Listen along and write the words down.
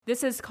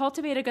This is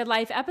Cultivate a Good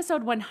Life,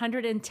 episode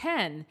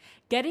 110,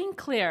 Getting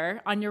Clear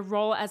on Your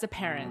Role as a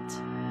Parent.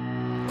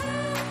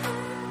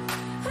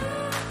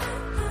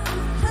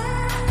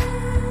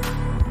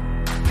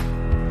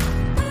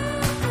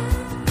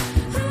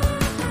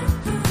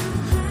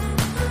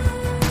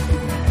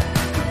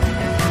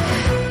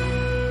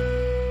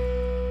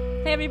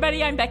 Hey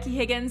everybody, I'm Becky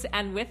Higgins,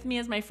 and with me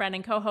is my friend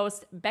and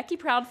co-host, Becky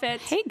Proudfit.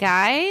 Hey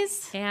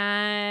guys.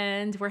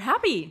 And we're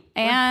happy.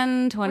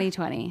 And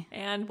 2020.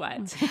 And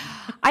what?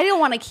 I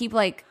don't want to keep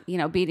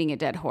beating a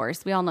dead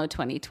horse. We all know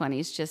 2020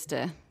 is just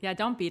Yeah,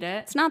 don't beat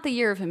it. It's not the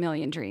year of a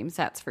million dreams,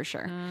 that's for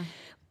sure.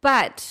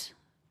 But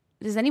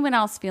is anyone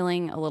else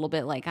feeling a little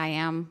bit like I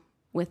am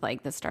with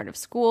the start of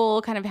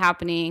school kind of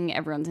happening?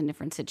 Everyone's in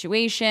different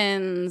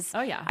situations.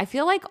 Oh yeah. I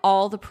feel like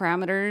all the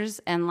parameters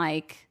and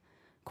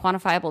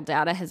quantifiable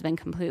data has been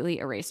completely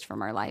erased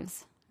from our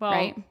lives. Well,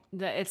 right?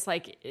 It's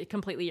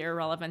completely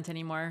irrelevant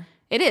anymore.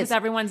 It is. Because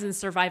everyone's in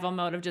survival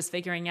mode of just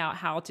figuring out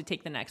how to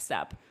take the next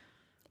step.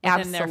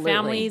 Within their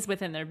families,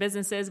 within their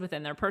businesses,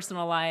 within their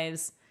personal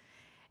lives.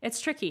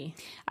 It's tricky.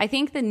 I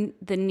think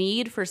the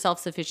need for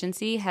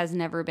self-sufficiency has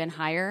never been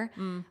higher.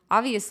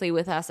 Obviously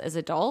with us as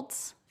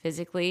adults,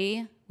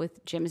 physically,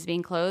 with gyms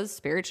being closed,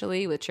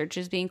 spiritually, with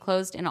churches being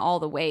closed, in all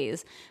the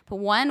ways. But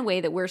one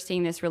way that we're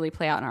seeing this really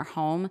play out in our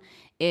home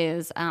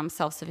is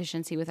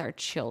self-sufficiency with our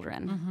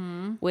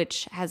children,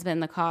 which has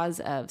been the cause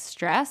of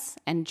stress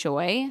and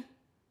joy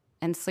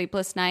and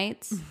sleepless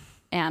nights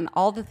and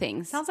all the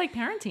things. Sounds like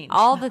parenting.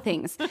 All the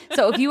things.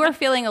 So if you are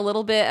feeling a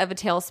little bit of a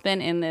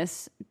tailspin in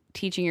this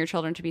teaching your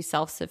children to be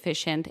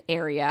self-sufficient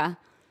area,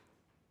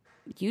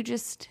 you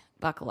just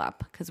buckle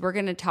up because we're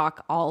going to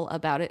talk all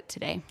about it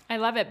today. I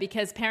love it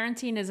because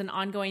parenting is an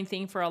ongoing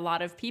thing for a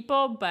lot of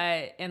people,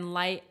 but in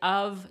light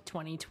of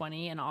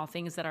 2020 and all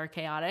things that are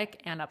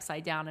chaotic and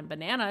upside down and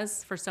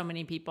bananas for so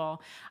many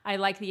people, I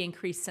like the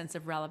increased sense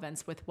of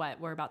relevance with what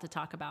we're about to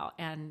talk about,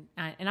 and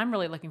I'm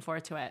really looking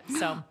forward to it.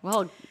 So,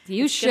 well,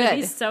 you should. It's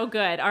gonna be so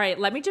good. All right,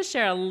 let me just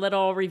share a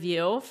little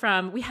review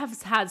from. We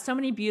have had so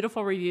many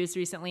beautiful reviews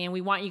recently, and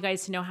we want you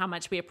guys to know how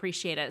much we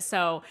appreciate it.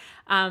 So,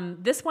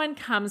 this one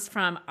comes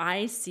from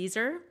Caesar,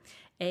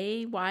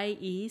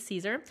 A-Y-E,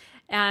 Caesar.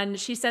 And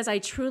she says, I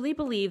truly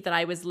believe that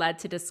I was led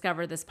to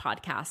discover this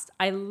podcast.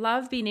 I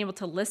love being able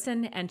to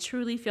listen and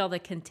truly feel the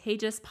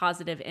contagious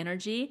positive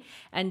energy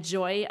and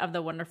joy of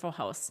the wonderful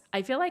hosts.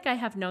 I feel like I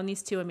have known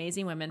these two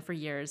amazing women for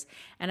years,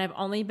 and I've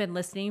only been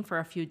listening for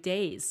a few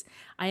days.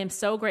 I am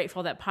so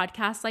grateful that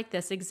podcasts like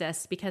this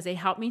exist because they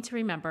help me to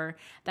remember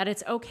that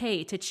it's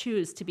okay to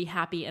choose to be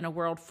happy in a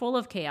world full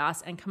of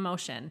chaos and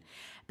commotion.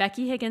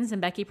 Becky Higgins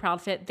and Becky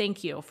Proudfit,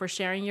 thank you for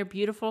sharing your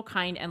beautiful,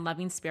 kind, and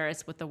loving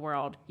spirits with the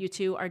world. You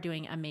two are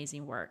doing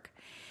amazing work.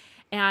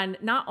 And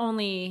not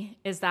only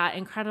is that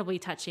incredibly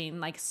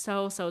touching,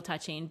 so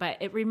touching, but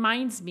it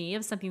reminds me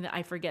of something that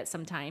I forget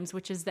sometimes,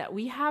 which is that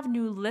we have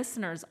new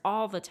listeners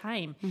all the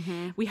time.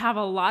 We have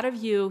a lot of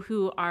you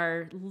who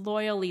are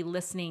loyally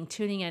listening,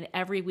 tuning in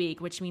every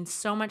week, which means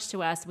so much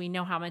to us. We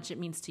know how much it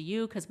means to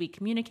you because we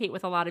communicate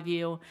with a lot of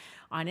you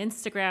on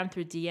Instagram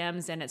through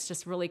DMs, and it's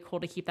just really cool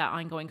to keep that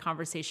ongoing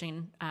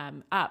conversation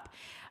up.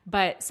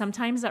 But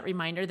sometimes that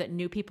reminder that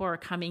new people are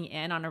coming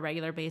in on a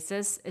regular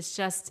basis is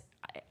just...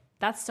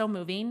 that's so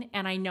moving.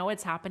 And I know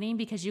it's happening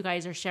because you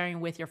guys are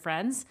sharing with your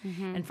friends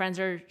and friends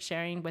are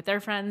sharing with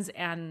their friends,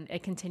 and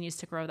it continues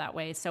to grow that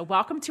way. So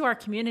welcome to our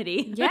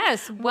community.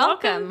 Yes.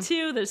 Welcome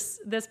to this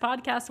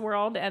podcast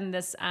world and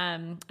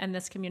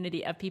this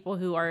community of people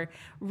who are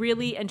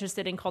really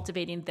interested in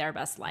cultivating their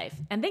best life.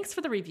 And thanks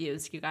for the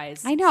reviews, you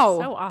guys. I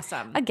know. So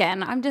awesome.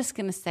 Again, I'm just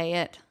going to say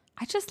it.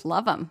 I just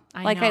love them.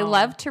 I know. I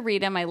love to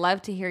read them. I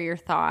love to hear your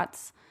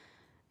thoughts.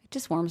 It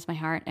just warms my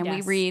heart. And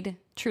Yes. we read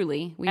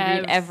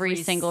every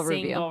single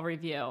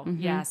review.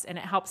 Yes. And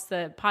it helps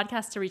the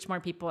podcast to reach more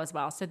people as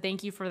well. So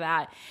thank you for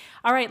that.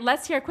 All right,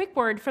 let's hear a quick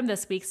word from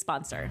this week's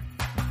sponsor.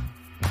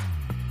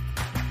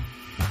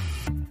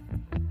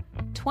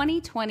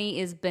 2020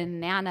 is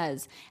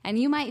bananas, and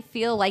you might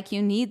feel like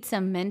you need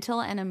some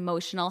mental and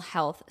emotional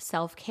health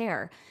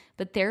self-care,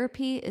 but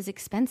therapy is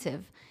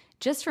expensive.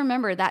 Just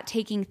remember that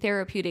taking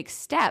therapeutic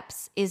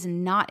steps is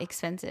not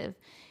expensive.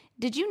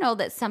 Did you know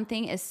that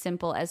something as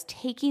simple as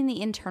taking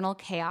the internal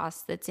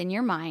chaos that's in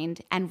your mind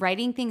and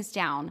writing things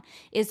down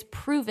is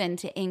proven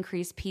to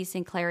increase peace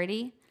and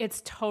clarity?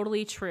 It's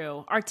totally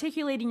true.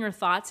 Articulating your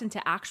thoughts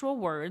into actual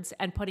words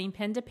and putting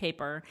pen to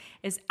paper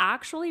is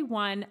actually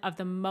one of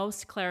the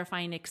most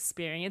clarifying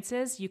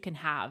experiences you can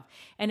have.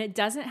 And it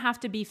doesn't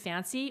have to be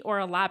fancy or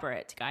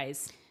elaborate,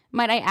 guys.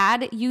 Might I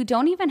add, you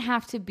don't even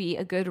have to be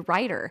a good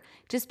writer.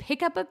 Just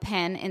pick up a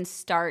pen and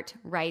start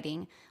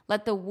writing.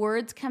 Let the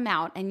words come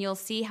out, and you'll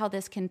see how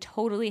this can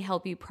totally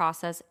help you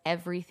process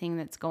everything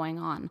that's going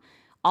on.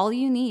 All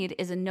you need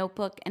is a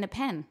notebook and a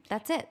pen.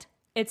 That's it.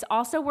 It's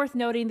also worth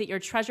noting that your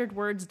treasured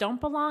words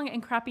don't belong in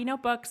crappy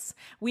notebooks.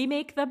 We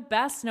make the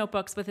best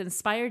notebooks with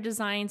inspired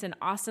designs and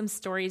awesome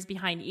stories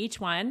behind each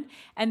one,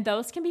 and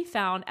those can be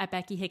found at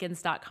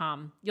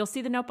BeckyHiggins.com. You'll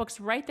see the notebooks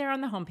right there on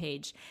the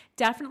homepage.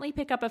 Definitely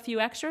pick up a few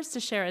extras to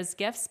share as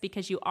gifts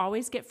because you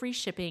always get free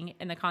shipping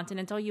in the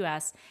continental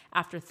US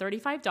after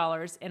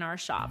 $35 in our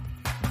shop.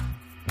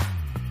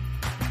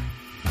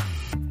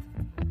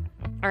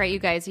 All right, you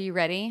guys, are you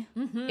ready?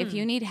 If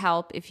you need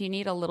help, if you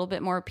need a little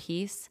bit more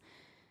peace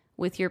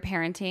with your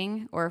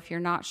parenting, or if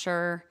you're not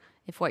sure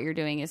if what you're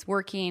doing is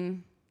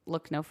working,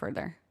 look no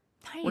further.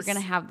 Nice. We're going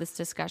to have this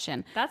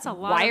discussion. That's a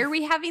lot. Why are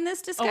we having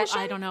this discussion?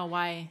 I don't know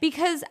why.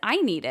 Because I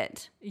need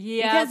it.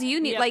 Yeah. Because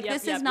you need,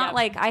 this is not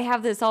like I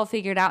have this all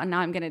figured out and now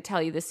I'm going to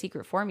tell you the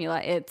secret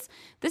formula.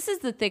 This is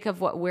the thick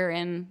of what we're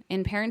in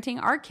parenting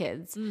our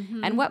kids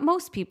and what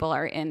most people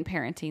are in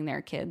parenting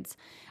their kids.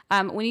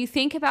 When you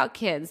think about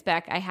kids,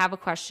 Beck, I have a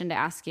question to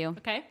ask you.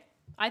 Okay.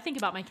 I think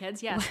about my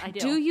kids. Yes, I do.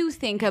 Do you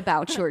think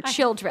about your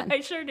children? I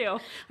sure do.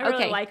 I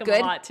really like them a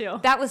lot too.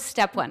 That was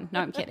step one.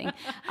 No, I'm kidding.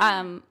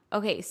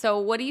 Okay, so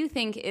what do you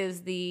think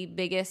is the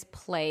biggest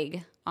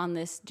plague on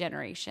this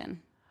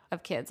generation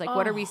of kids? Like,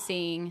 what are we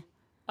seeing?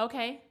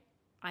 Okay.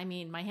 I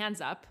mean, my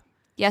hand's up.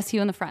 Yes, you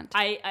in the front.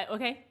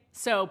 Okay.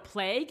 So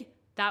plague,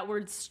 that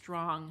word's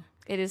strong.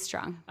 It is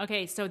strong.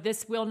 Okay, so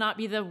this will not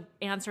be the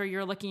answer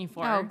you're looking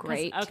for. Oh,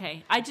 great.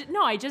 Okay. I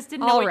just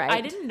didn't know. All right.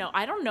 I didn't know.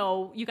 I don't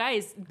know. You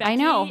guys, Becky I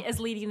know. is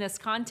leading this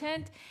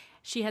content.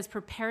 She has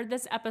prepared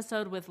this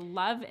episode with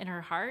love in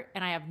her heart,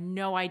 and I have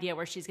no idea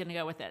where she's going to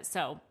go with it.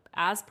 So,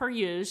 as per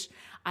usual,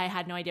 I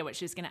had no idea what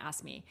she was going to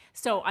ask me.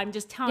 So, I'm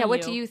just telling you. Yeah,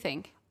 what do you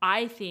think?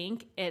 I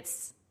think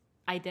it's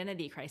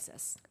identity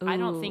crisis. I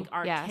don't think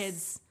our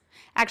kids...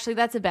 Actually,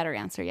 that's a better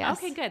answer, yes.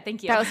 Okay, good.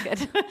 Thank you. That was good.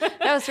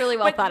 That was really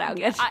well thought out.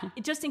 Good.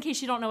 Just in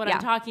case you don't know what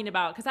I'm talking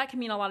about, because that can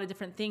mean a lot of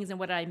different things. And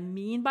what I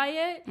mean by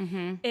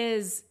it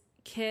is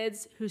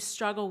kids who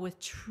struggle with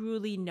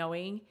truly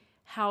knowing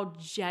how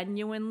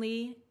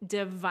genuinely,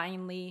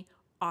 divinely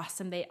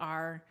awesome they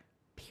are,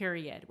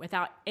 period,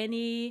 without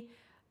any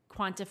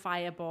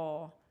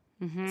quantifiable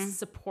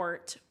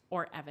support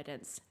or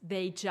evidence.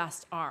 They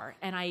just are.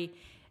 And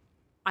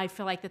I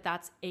feel like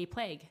that's a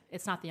plague.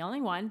 It's not the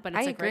only one, but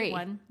it's a great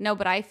one. No,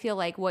 but I feel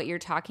like what you're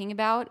talking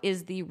about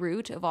is the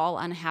root of all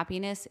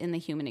unhappiness in the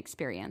human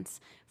experience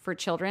for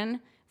children,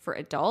 for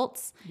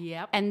adults.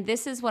 Yep. And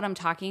this is what I'm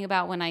talking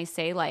about when I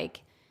say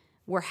like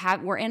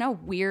we're in a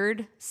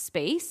weird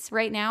space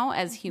right now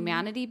as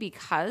humanity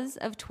because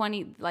of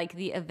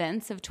the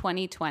events of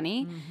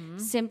 2020,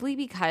 simply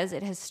because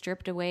it has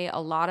stripped away a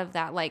lot of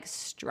that like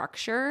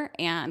structure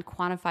and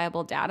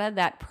quantifiable data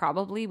that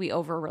probably we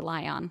over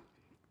rely on.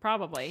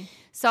 Probably.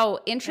 So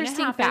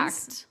interesting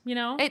fact,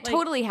 it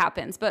totally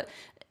happens, but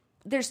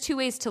there's two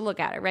ways to look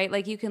at it, right?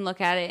 Like you can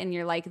look at it and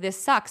you're like,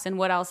 this sucks. And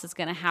what else is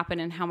going to happen?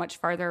 And how much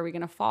farther are we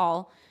going to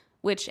fall?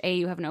 Which A,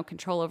 you have no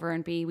control over,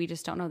 and B, we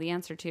just don't know the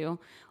answer to.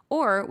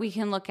 Or we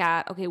can look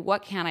at, okay,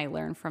 what can I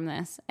learn from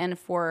this? And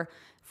for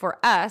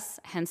us,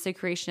 hence the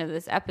creation of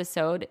this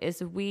episode,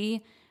 is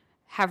we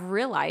have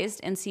realized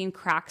and seen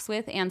cracks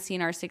with and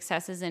seen our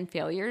successes and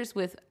failures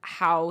with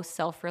how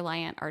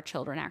self-reliant our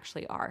children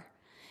actually are.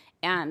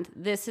 And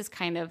this is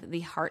kind of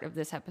the heart of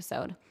this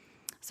episode.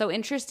 So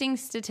interesting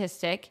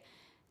statistic,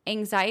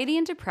 anxiety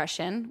and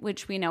depression,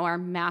 which we know are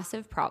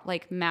massive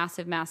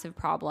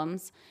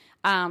problems,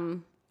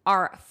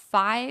 are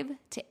 5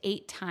 to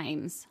 8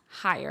 times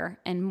higher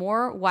and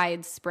more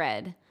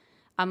widespread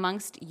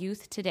amongst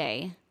youth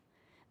today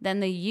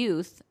than the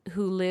youth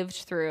who lived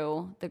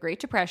through the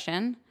Great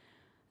Depression,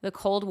 the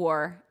Cold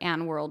War,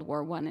 and World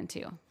War I and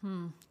II.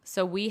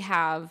 So we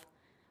have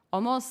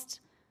almost...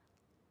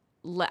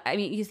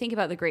 you think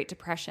about the Great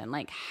Depression,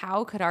 like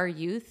how could our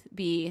youth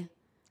be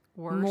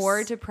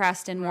more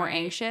depressed and more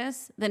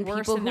anxious than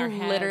people who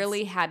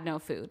literally had no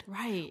food,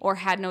 right, or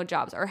had no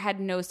jobs or had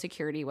no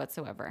security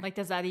whatsoever? Like,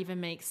 does that even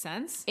make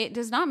sense? It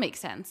does not make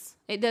sense.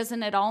 It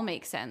doesn't at all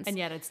make sense. And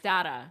yet it's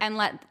data. And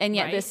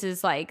yet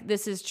right?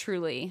 This is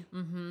truly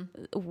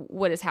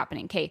what is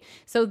happening. Okay,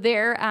 so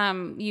there,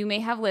 you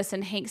may have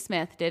listened. Hank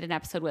Smith did an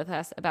episode with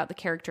us about the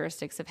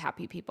characteristics of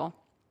happy people.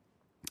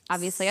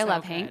 Obviously, I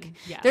love Hank.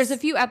 Yes. There's a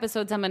few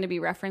episodes I'm going to be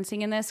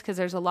referencing in this because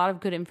there's a lot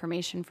of good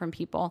information from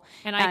people.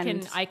 And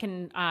I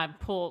can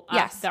pull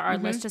up our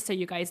list just so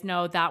you guys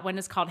know. That one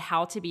is called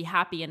How to Be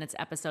Happy, and it's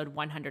episode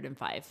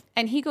 105.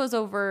 And he goes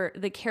over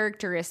the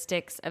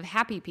characteristics of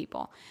happy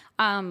people.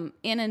 In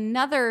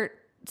another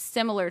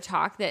similar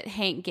talk that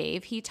Hank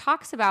gave, he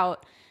talks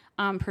about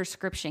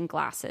prescription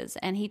glasses.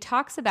 And he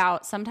talks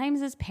about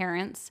sometimes as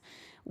parents,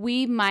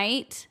 we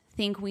might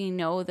think we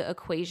know the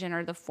equation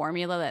or the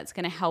formula that's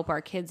going to help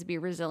our kids be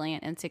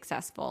resilient and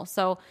successful.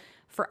 So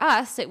for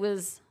us, it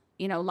was,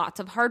 lots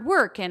of hard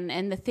work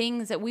and the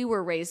things that we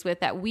were raised with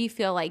that we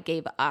feel like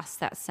gave us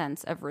that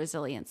sense of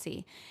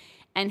resiliency.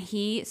 And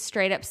he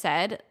straight up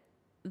said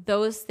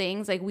those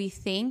things, like we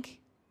think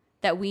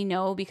that we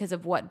know because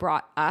of what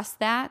brought us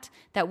that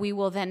we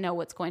will then know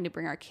what's going to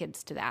bring our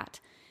kids to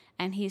that.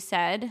 And he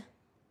said,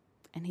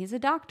 and he's a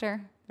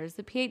doctor, there's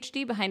the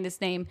PhD behind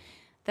his name,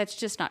 That's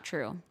just not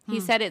true. He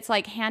said it's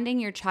like handing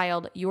your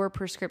child your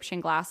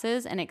prescription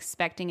glasses and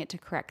expecting it to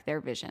correct their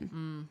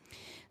vision.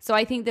 So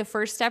I think the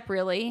first step,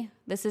 really,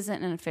 this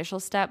isn't an official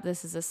step,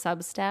 this is a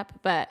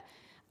sub-step,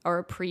 or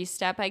a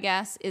pre-step, I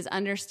guess, is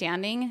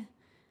understanding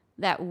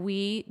that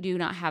we do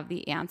not have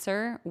the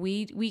answer.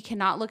 We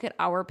cannot look at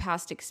our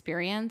past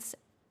experience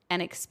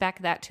and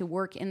expect that to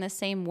work in the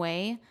same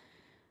way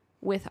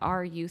with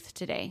our youth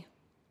today.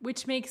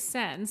 Which makes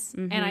sense.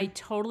 And I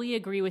totally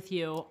agree with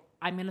you.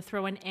 I'm going to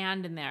throw an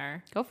and in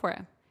there. Go for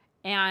it.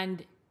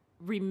 And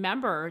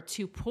remember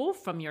to pull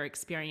from your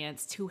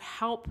experience to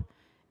help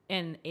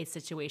in a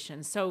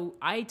situation. So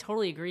I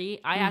totally agree.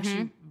 I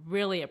actually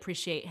really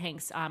appreciate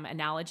Hank's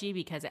analogy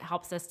because it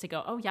helps us to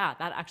go, oh yeah,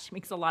 that actually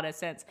makes a lot of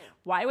sense.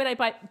 Why would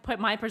I put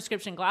my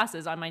prescription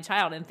glasses on my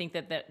child and think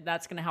that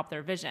that's going to help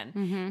their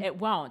vision? It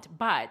won't.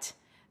 But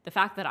the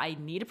fact that I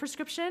need a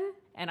prescription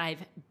and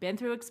I've been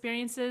through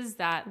experiences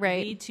that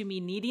lead to me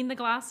needing the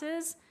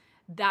glasses,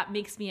 that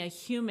makes me a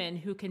human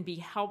who can be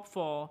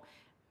helpful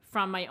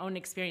from my own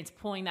experience,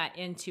 pulling that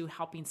into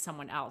helping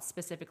someone else,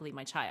 specifically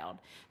my child.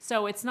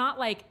 So it's not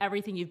like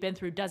everything you've been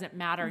through doesn't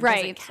matter. Right.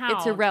 Doesn't count.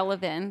 It's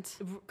irrelevant.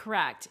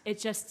 Correct.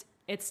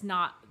 It's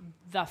not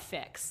the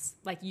fix.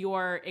 Like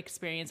your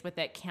experience with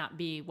it can't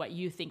be what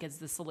you think is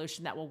the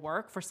solution that will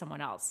work for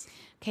someone else.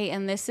 Okay.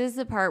 And this is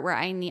the part where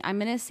I'm going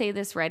to say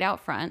this right out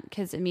front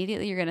because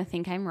immediately you're going to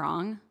think I'm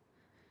wrong.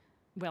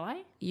 Will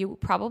I? You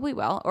probably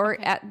will. Or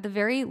at the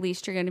very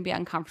least, you're going to be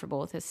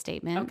uncomfortable with this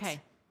statement. Okay.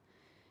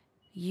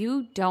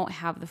 You don't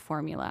have the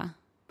formula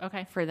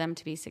for them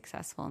to be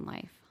successful in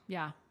life.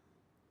 Yeah.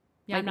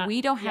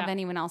 We don't have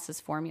anyone else's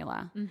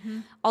formula.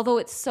 Although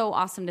it's so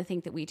awesome to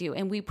think that we do.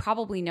 And we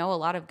probably know a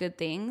lot of good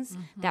things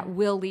that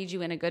will lead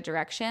you in a good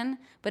direction.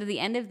 But at the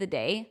end of the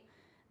day,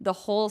 the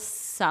whole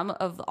sum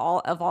of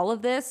all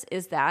of this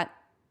is that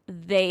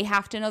they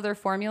have to know their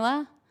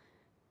formula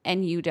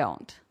and you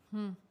don't.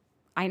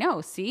 I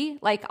know. See?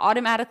 Like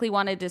automatically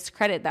want to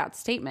discredit that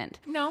statement.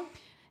 No.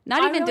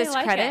 Not even really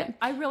discredit. Like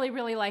I really,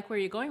 really like where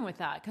you're going with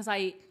that because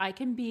I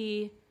can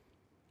be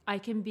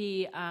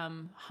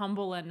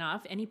humble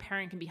enough. Any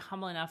parent can be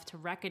humble enough to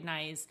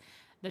recognize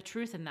the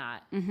truth in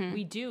that.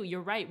 We do. You're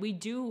right. We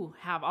do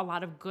have a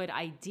lot of good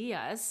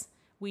ideas.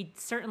 We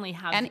certainly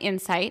have and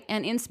insight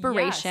and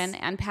inspiration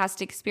and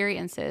past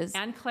experiences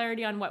and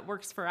clarity on what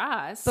works for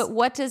us. But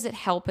what does it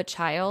help a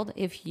child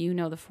if you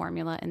know the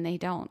formula and they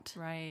don't?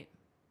 Right.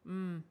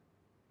 And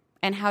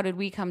how did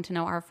we come to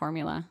know our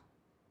formula?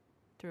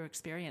 Through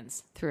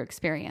experience.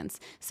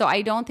 So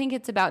I don't think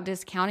it's about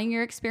discounting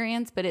your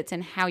experience, but it's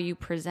in how you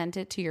present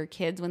it to your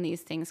kids when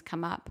these things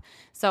come up.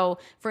 So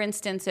for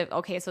instance,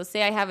 so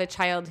say I have a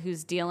child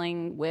who's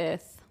dealing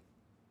with,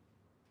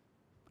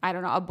 I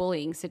don't know, a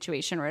bullying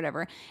situation or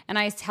whatever. And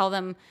I tell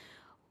them,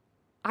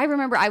 I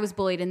remember I was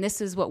bullied and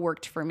this is what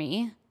worked for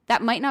me.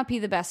 That might not be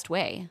the best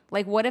way.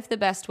 Like what if the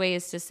best way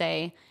is to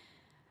say,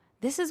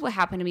 this is what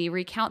happened to me,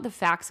 recount the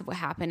facts of what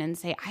happened and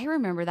say, I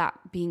remember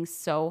that being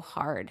so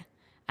hard.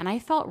 And I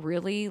felt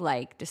really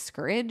like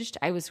discouraged.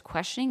 I was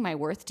questioning my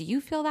worth. Do you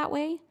feel that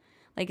way?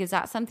 Like, is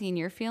that something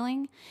you're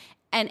feeling?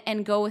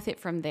 And go with it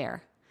from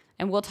there.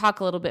 And we'll talk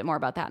a little bit more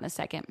about that in a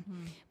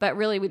second. But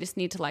really, we just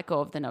need to let go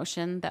of the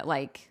notion that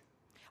like.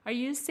 Are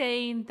you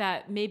saying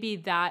that maybe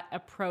that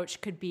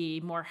approach could be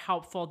more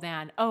helpful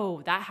than,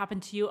 oh, that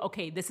happened to you.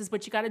 Okay, this is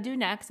what you got to do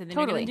next. And then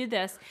you're going to do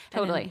this.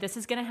 And this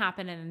is going to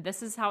happen. And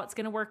this is how it's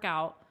going to work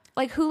out.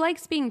 Like who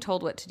likes being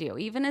told what to do?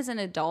 Even as an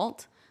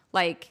adult,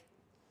 like.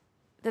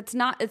 It's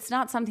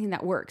not something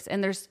that works.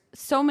 And there's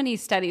so many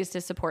studies to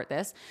support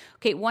this.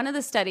 Okay, one of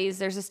the studies,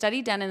 there's a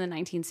study done in the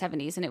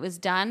 1970s, and it was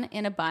done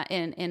in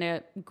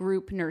a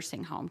group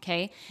nursing home,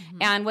 okay?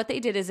 And what they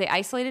did is they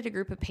isolated a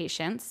group of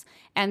patients,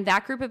 and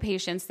that group of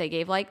patients, they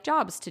gave like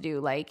jobs to do,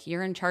 like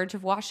you're in charge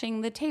of washing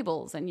the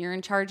tables, and you're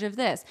in charge of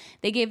this.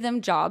 They gave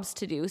them jobs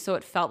to do, so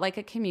it felt like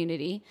a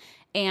community.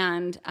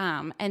 And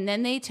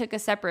then they took a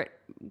separate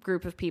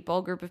group of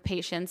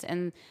patients,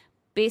 and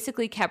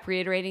basically kept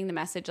reiterating the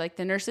message, like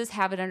the nurses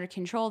have it under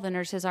control. The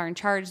nurses are in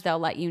charge. They'll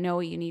let you know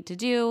what you need to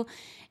do.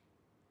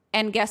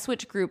 And guess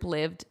which group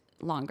lived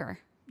longer?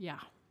 Yeah.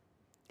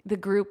 The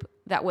group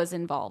that was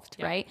involved,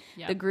 right?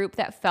 Yep. The group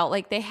that felt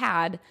like they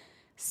had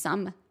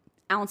some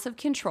ounce of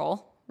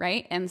control,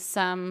 right? And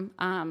some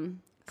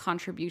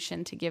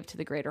contribution to give to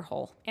the greater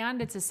whole.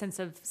 And it's a sense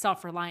of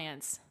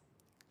self-reliance.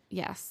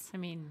 Yes. I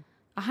mean,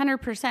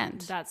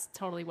 100%. That's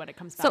totally what it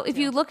comes back to. So if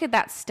you look at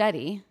that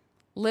study,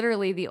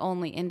 literally the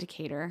only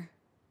indicator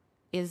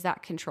is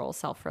that control,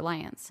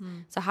 self-reliance.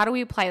 So how do we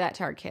apply that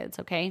to our kids,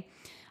 okay?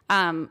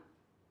 Some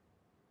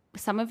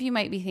of you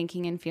might be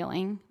thinking and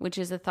feeling, which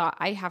is a thought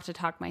I have to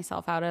talk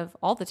myself out of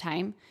all the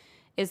time,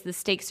 is the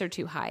stakes are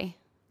too high.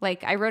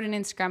 Like I wrote an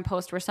Instagram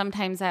post where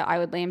sometimes I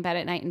would lay in bed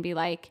at night and be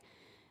like,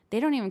 they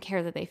don't even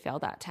care that they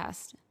failed that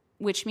test,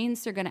 which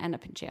means they're going to end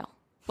up in jail.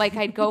 Like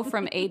I'd go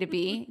from A to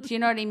B. Do you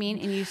know what I mean?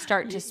 And you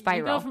start to spiral.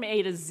 You go from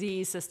A to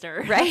Z,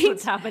 sister. Right? That's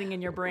what's happening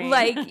in your brain.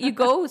 Like you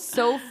go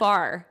so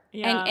far.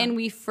 Yeah. And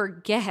we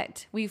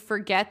forget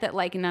that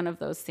like none of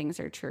those things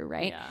are true,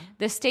 right? Yeah.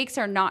 The stakes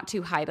are not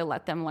too high to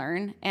let them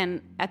learn.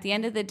 And at the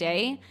end of the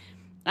day,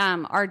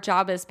 our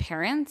job as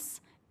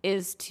parents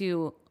is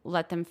to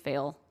let them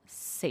fail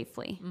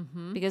safely,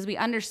 because we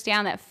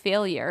understand that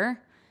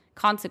failure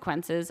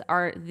consequences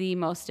are the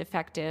most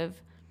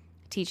effective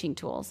teaching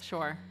tools.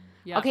 Sure.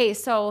 Yeah. Okay,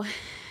 so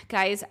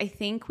guys, I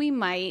think we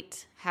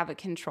might have a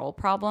control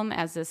problem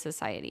as a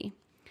society,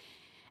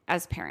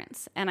 as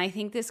parents. And I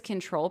think this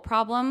control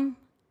problem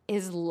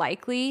is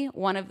likely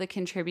one of the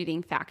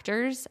contributing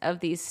factors of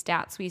these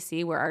stats we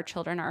see where our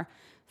children are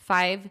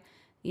 5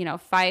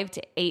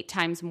 to 8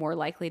 times more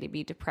likely to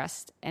be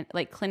depressed and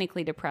like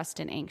clinically depressed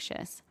and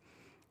anxious.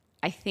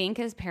 I think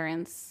as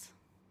parents,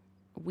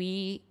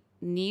 we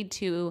need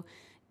to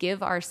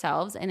give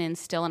ourselves and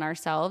instill in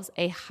ourselves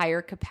a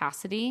higher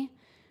capacity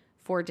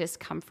for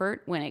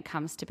discomfort when it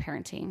comes to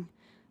parenting.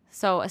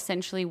 So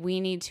essentially, we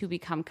need to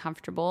become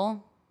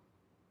comfortable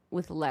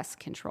with less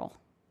control.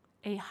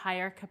 A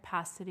higher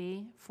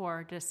capacity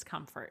for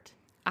discomfort.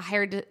 I'm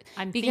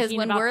I'm because thinking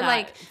when about we're that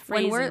like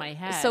when phrase we're in my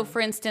head. so for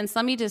instance,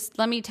 let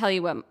me tell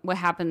you what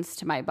happens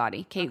to my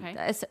body.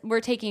 Okay. We're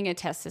taking a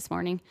test this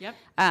morning. Yep.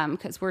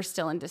 Because we're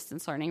still in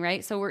distance learning,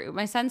 right? So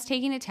my son's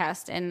taking a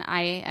test, and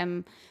I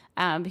am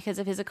because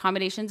of his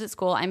accommodations at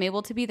school, I'm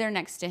able to be there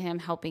next to him,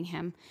 helping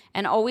him.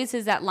 And always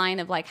is that line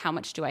of like, how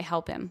much do I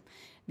help him?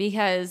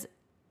 Because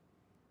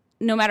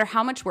no matter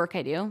how much work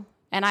I do,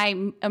 and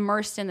I'm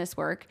immersed in this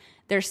work,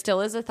 there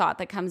still is a thought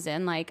that comes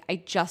in like, I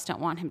just don't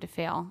want him to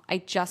fail. I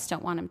just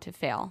don't want him to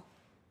fail.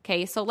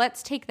 Okay, so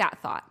let's take that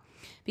thought.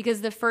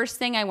 Because the first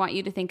thing I want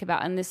you to think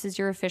about, and this is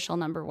your official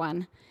number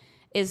 1,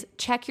 is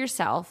check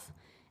yourself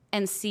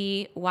and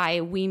see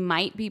why we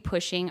might be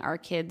pushing our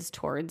kids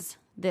towards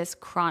this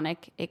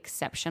chronic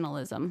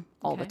exceptionalism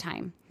all the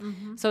time.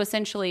 Mm-hmm. So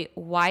essentially,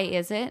 why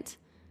is it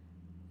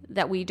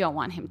that we don't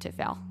want him to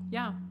fail?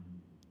 Yeah.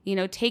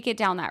 Take it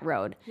down that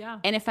road. Yeah.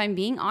 And if I'm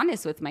being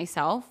honest with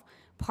myself,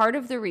 part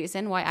of the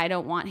reason why I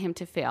don't want him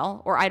to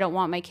fail, or I don't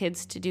want my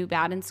kids to do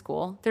bad in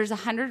school, there's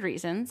 100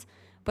 reasons,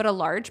 but a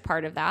large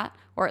part of that,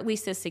 or at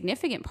least a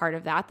significant part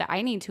of that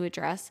I need to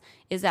address,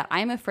 is that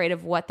I'm afraid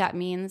of what that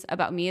means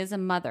about me as a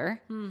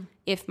mother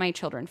if my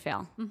children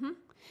fail. Mm-hmm.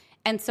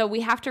 And so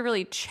we have to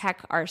really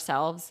check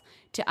ourselves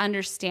to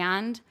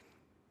understand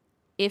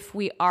if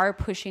we are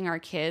pushing our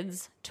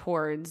kids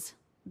towards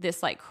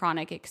this like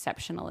chronic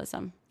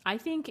exceptionalism. I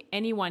think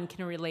anyone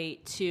can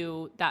relate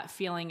to that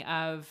feeling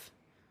of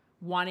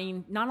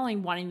not only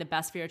wanting the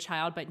best for your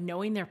child, but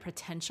knowing their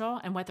potential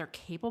and what they're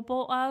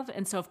capable of.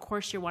 And so, of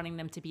course, you're wanting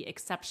them to be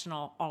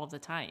exceptional all of the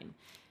time.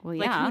 Well,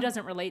 like, yeah. who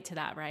doesn't relate to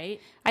that, right?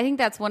 I think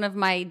that's one of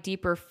my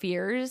deeper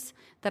fears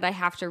that I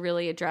have to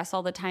really address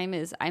all the time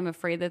is I'm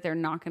afraid that they're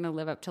not going to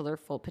live up to their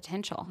full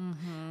potential.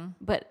 Mm-hmm.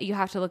 But you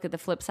have to look at the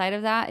flip side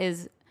of that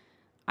is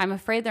I'm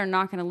afraid they're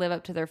not going to live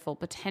up to their full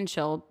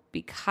potential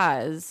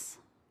because...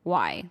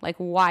 why? Like,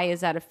 why is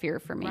that a fear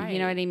for me? Right, you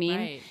know what I mean?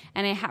 right.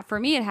 And for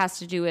me, it has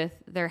to do with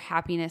their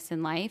happiness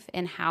in life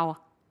and how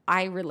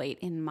I relate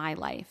in my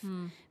life.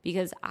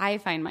 Because I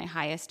find my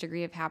highest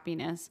degree of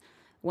happiness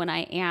when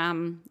I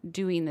am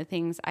doing the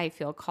things I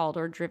feel called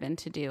or driven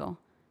to do.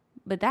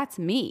 But that's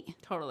me.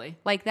 Totally.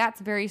 Like,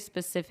 that's very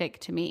specific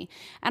to me.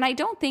 And I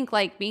don't think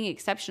like being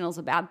exceptional is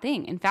a bad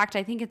thing. In fact,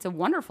 I think it's a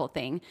wonderful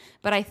thing.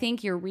 But I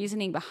think your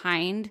reasoning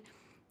behind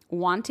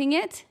wanting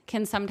it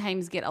can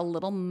sometimes get a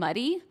little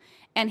muddy.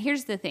 And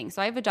here's the thing.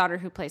 So I have a daughter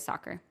who plays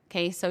soccer.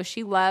 Okay. So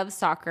she loves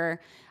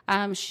soccer.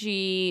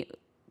 She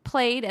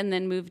played and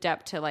then moved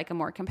up to like a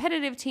more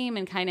competitive team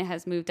and kind of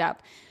has moved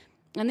up.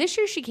 And this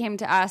year she came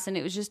to us and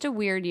it was just a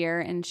weird year.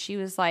 And she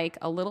was like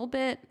a little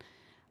bit,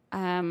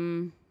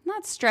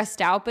 not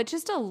stressed out, but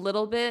just a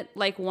little bit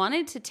like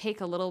wanted to take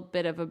a little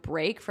bit of a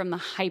break from the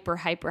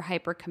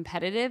hyper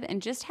competitive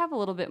and just have a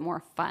little bit more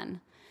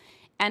fun.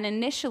 And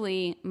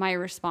initially my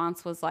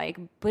response was like,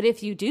 but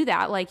if you do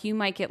that, like you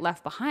might get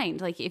left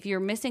behind. Like if you're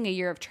missing a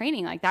year of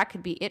training, like that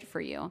could be it for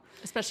you.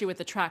 Especially with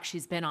the track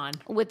she's been on.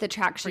 With the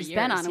track she's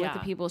been on and with the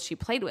people she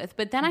played with.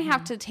 But then I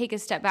have to take a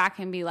step back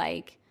and be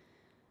like,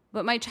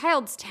 but my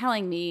child's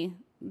telling me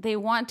they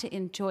want to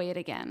enjoy it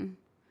again.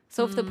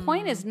 So if the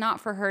point is not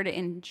for her to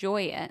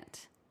enjoy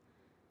it,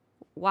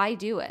 why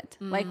do it?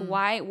 Like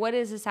what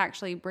is this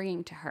actually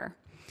bringing to her?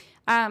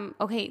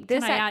 Okay.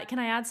 Can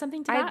I add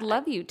something to that? I'd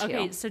love you to.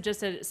 Okay. So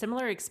just a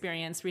similar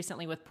experience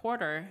recently with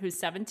Porter, who's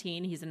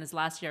 17. He's in his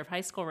last year of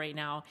high school right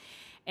now.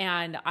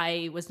 And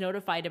I was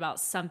notified about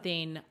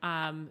something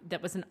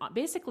that was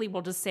basically,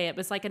 we'll just say it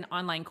was like an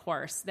online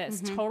course that's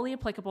totally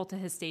applicable to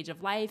his stage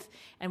of life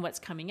and what's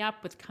coming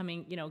up with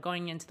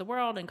going into the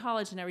world and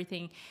college and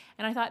everything.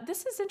 And I thought,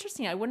 this is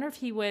interesting. I wonder if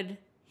he would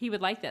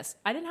like this.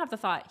 I didn't have the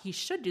thought he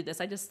should do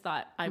this. I just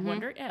thought, I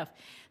wonder if.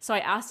 So I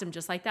asked him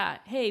just like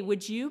that, hey,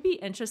 would you be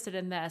interested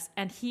in this?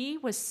 And he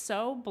was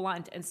so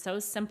blunt and so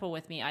simple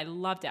with me. I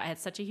loved it. I had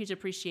such a huge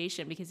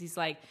appreciation because he's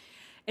like,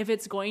 if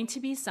it's going to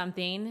be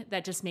something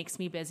that just makes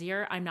me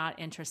busier, I'm not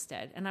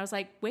interested. And I was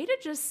like, way to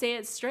just say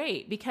it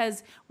straight,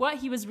 because what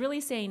he was really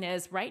saying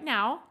is right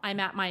now I'm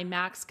at my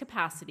max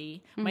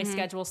capacity. My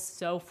schedule's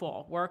so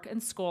full, work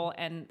and school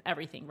and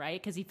everything, right?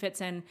 Because he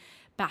fits in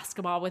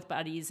basketball with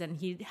buddies and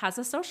he has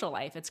a social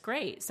life. It's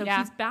great. So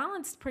he's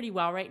balanced pretty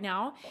well right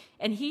now.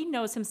 And he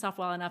knows himself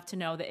well enough to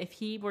know that if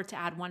he were to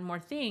add one more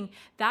thing,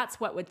 that's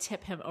what would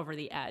tip him over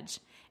the edge.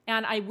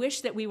 And I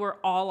wish that we were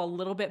all a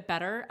little bit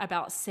better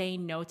about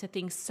saying no to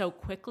things so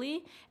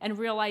quickly and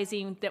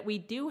realizing that we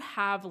do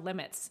have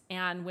limits.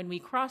 And when we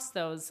cross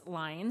those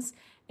lines,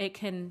 it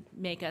can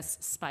make us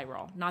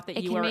spiral. Not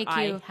that you or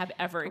I have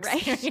ever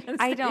experienced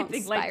I don't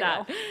anything spiral.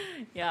 like that.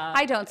 Yeah.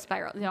 I don't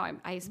spiral. No,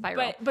 I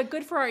spiral. But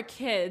good for our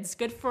kids,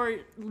 good for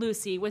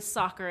Lucy with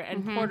soccer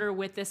and Porter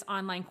with this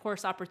online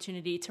course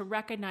opportunity to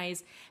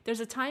recognize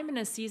there's a time and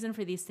a season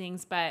for these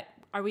things, but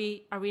are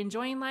we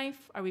enjoying life?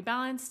 Are we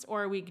balanced?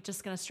 Or are we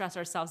just going to stress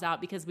ourselves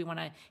out because we want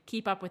to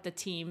keep up with the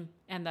team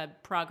and the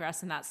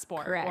progress in that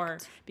sport? Correct. Or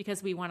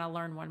because we want to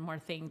learn one more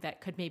thing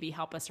that could maybe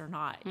help us or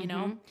not, you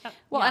know?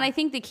 Well, and I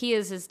think the key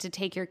is to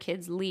take your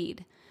kids'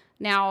 lead.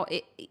 Now,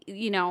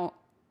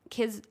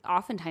 kids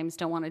oftentimes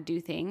don't want to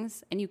do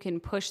things and you can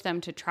push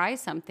them to try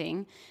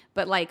something.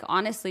 But like,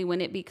 honestly,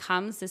 when it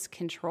becomes this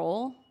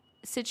control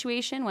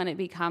situation, when it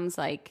becomes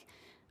like,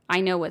 I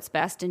know what's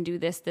best and do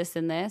this, this,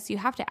 and this, you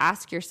have to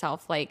ask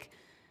yourself, like,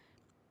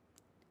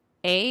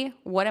 A,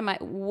 what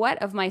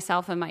of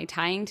myself am I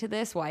tying to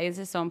this? Why is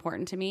this so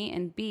important to me?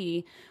 And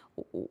B,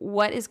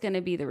 what is going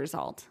to be the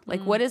result?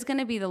 Like, what is going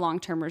to be the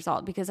long-term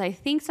result? Because I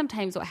think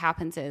sometimes what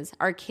happens is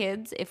our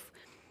kids,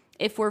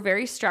 if we're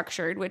very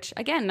structured, which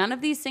again, none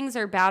of these things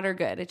are bad or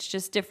good. It's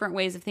just different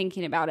ways of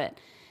thinking about it.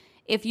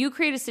 If you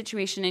create a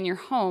situation in your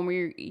home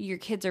where your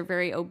kids are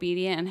very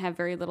obedient and have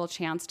very little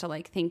chance to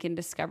like think and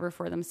discover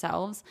for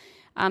themselves,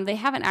 they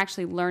haven't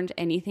actually learned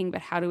anything but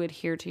how to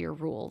adhere to your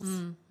rules.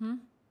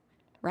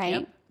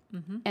 Right?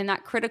 Yep. And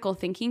that critical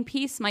thinking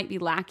piece might be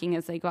lacking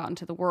as they go out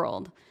into the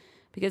world.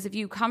 Because if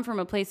you come from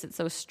a place that's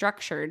so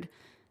structured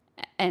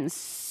and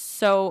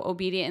so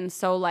obedient and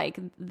so like,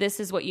 this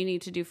is what you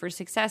need to do for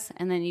success,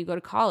 and then you go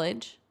to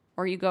college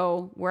or you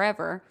go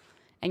wherever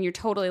and you're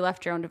totally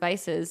left to your own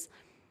devices,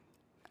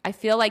 I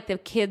feel like the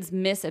kids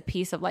miss a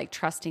piece of like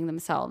trusting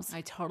themselves.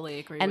 I totally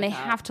agree and with they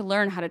that. have to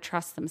learn how to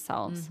trust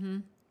themselves.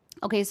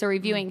 Okay, so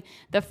reviewing.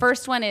 The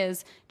first one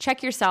is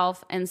check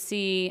yourself and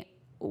see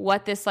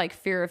what this like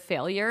fear of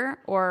failure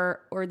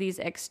or these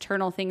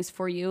external things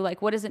for you,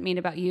 like what does it mean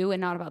about you and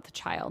not about the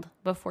child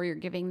before you're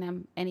giving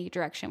them any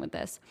direction with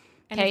this.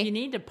 And Okay. if you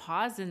need to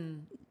pause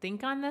and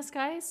think on this,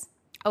 guys,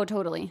 Oh,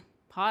 totally.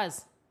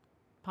 pause,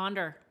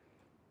 ponder.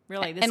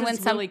 Really, this And when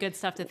is really good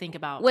stuff to think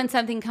about. When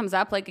something comes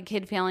up, like a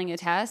kid failing a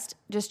test,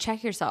 just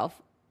check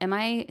yourself. Am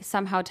I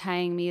somehow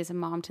tying me as a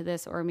mom to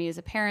this, or me as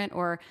a parent,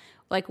 or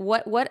like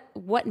what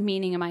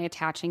meaning am I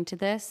attaching to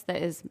this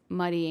that is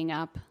muddying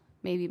up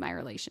maybe my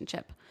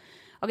relationship?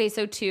 Okay,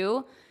 so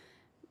 2,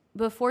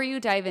 before you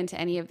dive into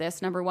any of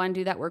this, number 1,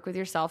 do that work with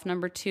yourself.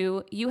 Number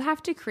 2, you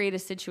have to create a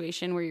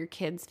situation where your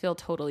kids feel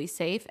totally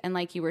safe. And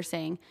like you were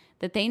saying,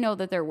 that they know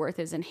that their worth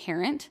is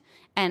inherent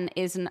and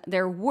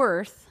their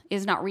worth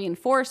is not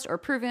reinforced or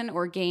proven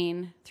or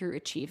gained through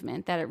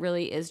achievement, that it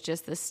really is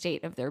just the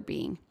state of their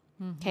being.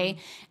 Okay.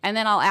 And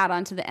then I'll add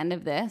on to the end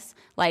of this,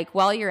 like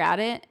while you're at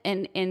it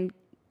and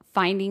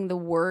finding the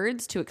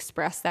words to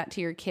express that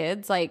to your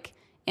kids, like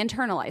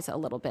internalize it a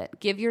little bit,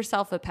 give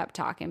yourself a pep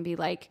talk and be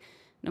like,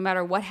 no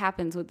matter what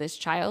happens with this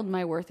child,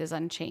 my worth is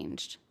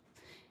unchanged.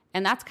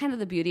 And that's kind of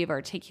the beauty of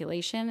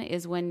articulation,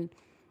 is when,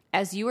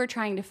 as you are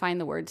trying to find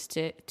the words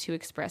to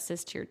express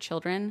this to your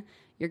children,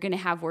 you're going to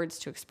have words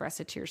to express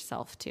it to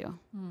yourself too.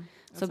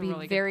 So be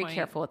really good very point.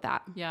 careful with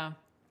that. Yeah.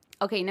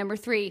 Okay, number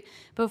 3,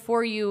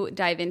 before you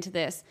dive into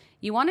this,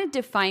 you want to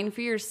define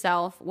for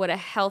yourself what a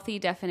healthy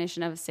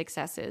definition of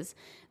success is.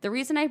 The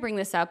reason I bring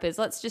this up is,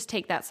 let's just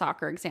take that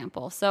soccer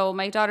example. So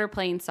my daughter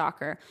playing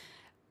soccer,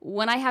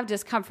 when I have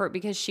discomfort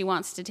because she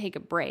wants to take a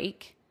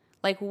break,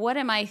 like what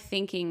am I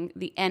thinking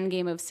the end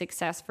game of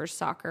success for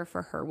soccer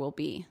for her will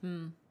be?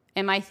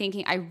 Am I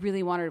thinking I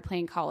really want her to play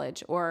in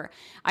college, or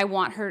I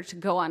want her to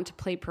go on to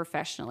play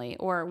professionally,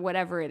 or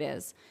whatever it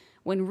is?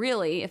 When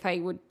really, if I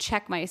would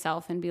check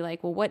myself and be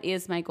like, well, what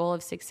is my goal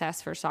of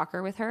success for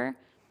soccer with her?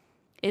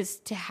 Is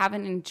to have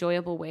an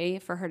enjoyable way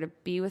for her to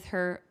be with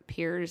her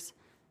peers,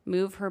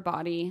 move her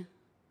body,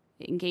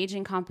 engage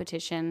in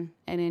competition,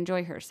 and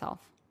enjoy herself.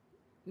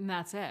 And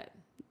that's it.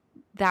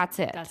 That's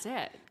it. That's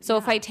it. So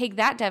if I take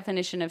that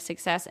definition of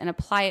success and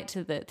apply it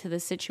to the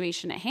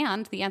situation at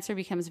hand, the answer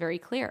becomes very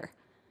clear.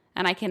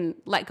 And I can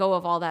let go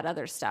of all that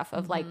other stuff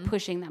of like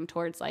pushing them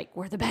towards like,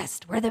 we're the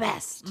best,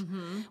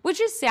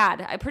 which is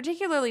sad,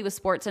 particularly with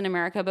sports in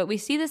America. But we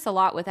see this a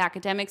lot with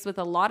academics, with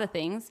a lot of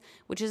things,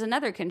 which is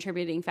another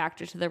contributing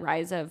factor to the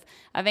rise of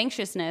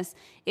anxiousness,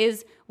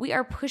 is we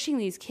are pushing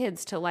these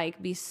kids to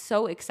like be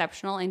so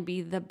exceptional and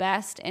be the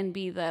best and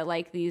be the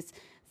like these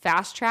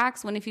fast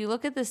tracks. When if you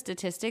look at the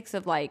statistics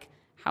of like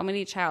how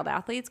many child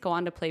athletes go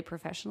on to play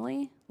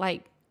professionally,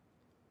 like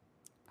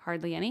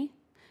hardly any.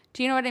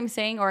 Do you know what I'm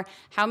saying? Or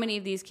how many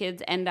of these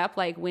kids end up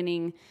like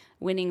winning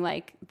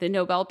like the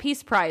Nobel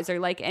Peace Prize or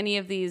like any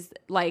of these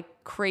like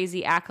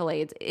crazy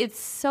accolades? It's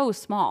so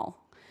small.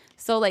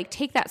 So like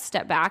take that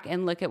step back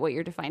and look at what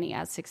you're defining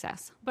as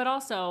success. But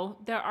also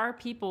there are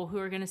people who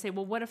are going to say,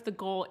 well, what if the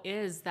goal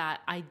is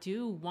that I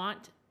do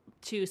want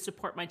to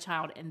support my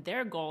child in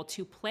their goal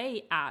to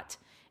play at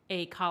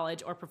a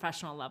college or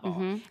professional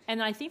level.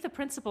 And I think the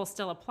principle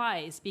still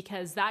applies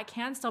because that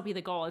can still be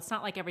the goal. It's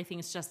not like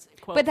everything's just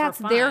quote, but that's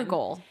for fun. their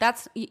goal.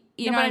 That's, you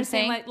know what I'm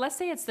saying? Like, let's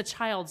say it's the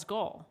child's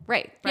goal.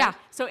 Right. Yeah.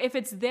 So if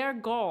it's their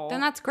goal,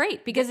 then that's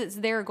great because it's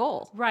their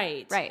goal.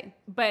 Right. Right.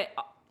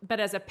 But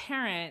as a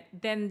parent,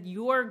 then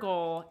your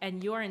goal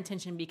and your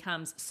intention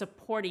becomes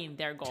supporting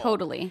their goal.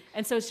 Totally.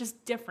 And so it's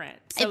just different.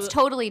 So, it's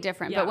totally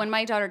different. Yeah. But when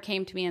my daughter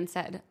came to me and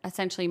said,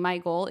 essentially, my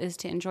goal is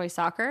to enjoy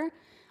soccer,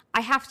 I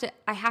have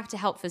to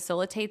help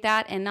facilitate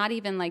that and not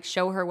even like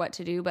show her what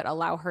to do, but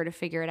allow her to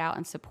figure it out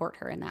and support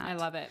her in that. I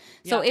love it.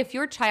 So if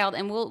your child,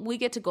 and we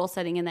get to goal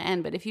setting in the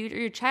end, but if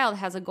your child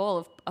has a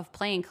goal of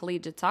playing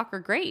collegiate soccer,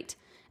 great.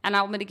 And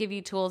I'm going to give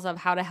you tools of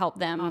how to help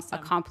them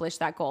accomplish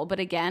that goal. But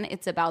again,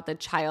 it's about the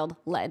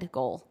child-led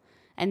goal.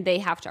 And they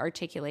have to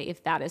articulate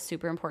if that is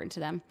super important to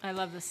them. I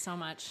love this so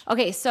much.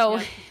 Okay,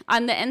 so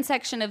on the end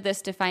section of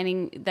this,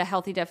 defining the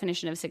healthy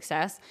definition of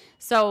success.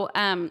 So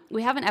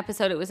we have an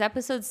episode. It was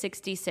episode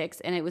 66,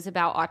 and it was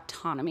about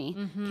autonomy.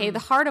 Okay, the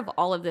heart of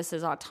all of this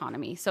is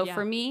autonomy. So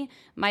for me,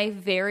 my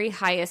very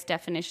highest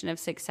definition of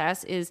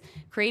success is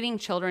creating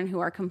children who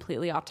are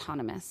completely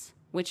autonomous,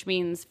 which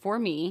means for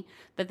me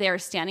that they are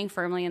standing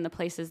firmly in the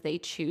places they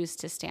choose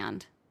to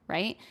stand,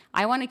 right?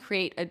 I want to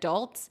create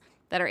adults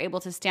that are able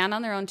to stand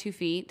on their own 2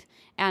 feet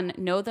and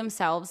know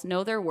themselves,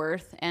 know their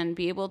worth, and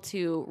be able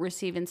to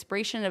receive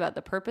inspiration about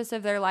the purpose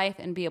of their life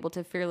and be able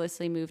to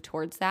fearlessly move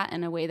towards that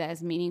in a way that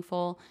is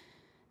meaningful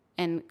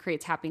and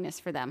creates happiness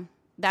for them.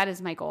 That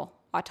is my goal,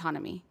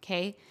 autonomy,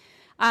 okay?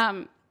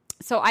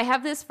 So I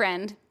have this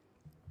friend,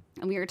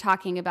 and we were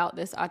talking about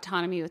this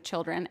autonomy with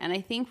children. And I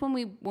think when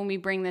we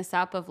bring this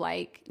up of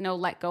like, no,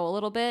 let go a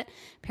little bit,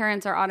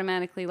 parents are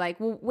automatically like,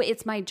 well,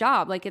 it's my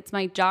job. Like it's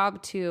my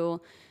job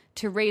to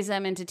raise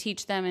them and to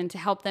teach them and to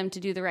help them to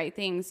do the right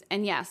things.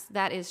 And yes,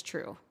 that is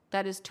true.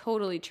 That is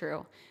totally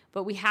true.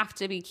 But we have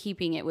to be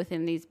keeping it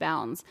within these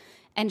bounds.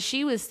 And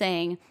she was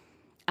saying,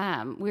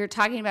 we were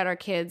talking about our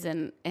kids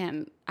and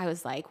I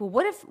was like, well,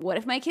 what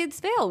if my kids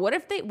fail? What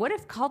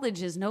if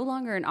college is no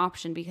longer an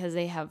option because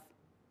they have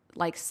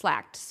like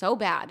slacked so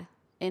bad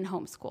in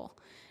homeschool?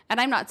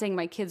 And I'm not saying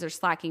my kids are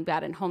slacking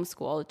bad in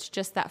homeschool. It's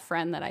just that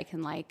friend that I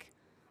can like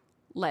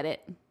let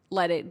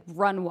it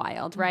run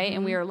wild, right?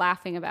 And we were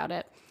laughing about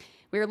it.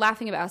 We were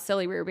laughing about how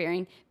silly we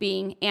were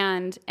being,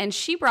 and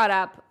she brought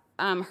up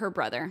her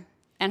brother.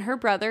 And her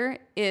brother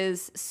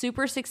is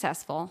super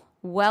successful,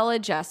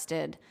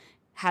 well-adjusted,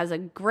 has a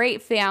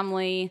great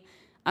family,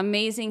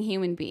 amazing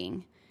human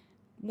being.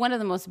 One of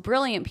the most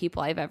brilliant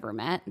people I've ever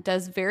met,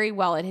 does very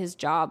well at his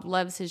job,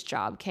 loves his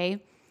job,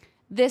 okay?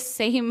 This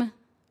same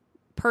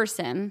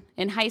person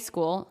in high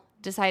school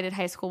decided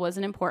high school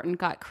wasn't important,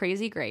 got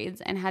crazy grades,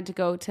 and had to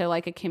go to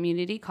like a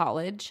community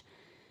college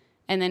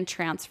and then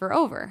transfer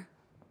over.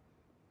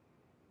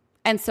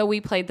 And so we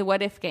played the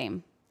what if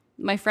game.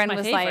 My friend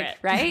was favorite.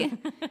 like, right?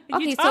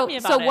 Okay,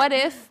 so what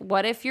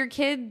if your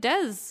kid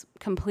does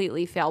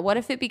completely fail? What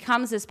if it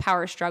becomes this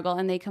power struggle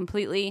and they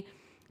completely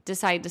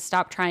decide to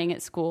stop trying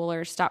at school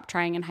or stop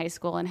trying in high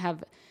school and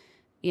have,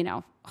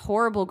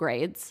 horrible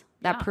grades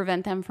that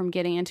prevent them from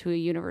getting into a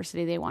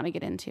university they want to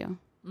get into?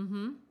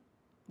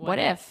 What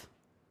if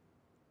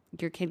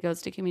your kid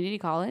goes to community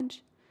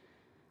college,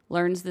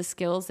 learns the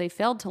skills they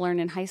failed to learn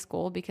in high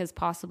school because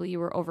possibly you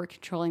were over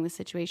controlling the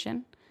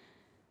situation,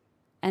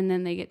 and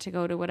then they get to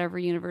go to whatever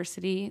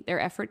university their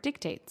effort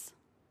dictates?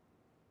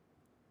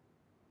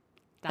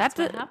 That's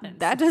what happens.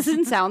 That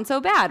doesn't sound so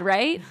bad,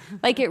 right?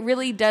 Like it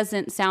really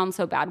doesn't sound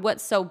so bad.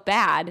 What's so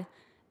bad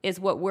is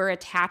what we're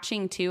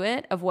attaching to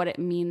it of what it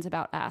means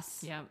about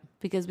us. Yeah.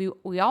 Because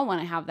we all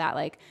want to have that,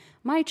 like,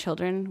 my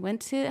children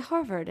went to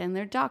Harvard and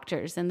they're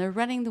doctors and they're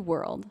running the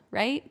world,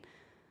 right?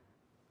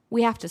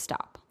 We have to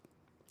stop.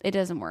 It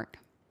doesn't work.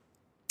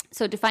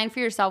 So define for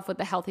yourself what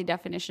the healthy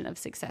definition of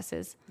success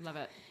is. Love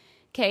it.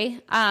 Okay.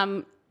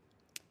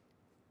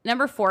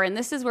 Number 4, and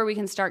this is where we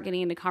can start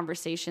getting into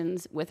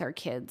conversations with our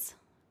kids.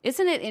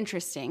 Isn't it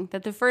interesting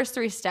that the first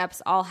 3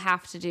 steps all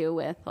have to do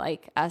with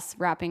like us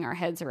wrapping our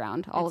heads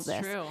around all of this?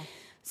 It's true.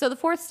 So the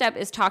 4th step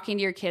is talking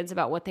to your kids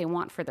about what they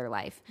want for their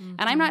life. And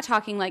I'm not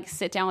talking like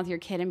sit down with your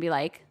kid and be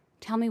like,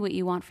 tell me what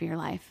you want for your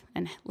life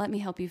and let me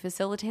help you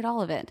facilitate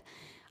all of it.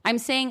 I'm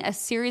saying a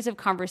series of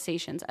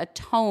conversations, a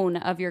tone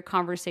of your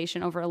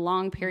conversation over a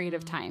long period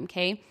of time,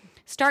 okay?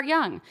 Start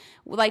young.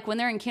 Like when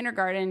they're in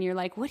kindergarten, you're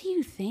like, what do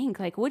you think?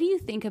 Like, what do you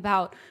think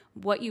about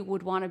what you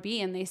would want to be?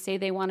 And they say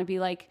they want to be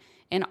like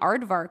an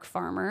aardvark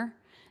farmer.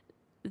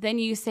 Then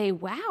you say,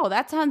 wow,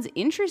 that sounds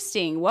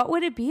interesting. What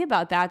would it be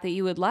about that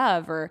you would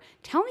love? Or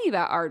tell me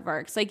about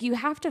aardvarks. Like you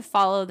have to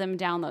follow them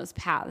down those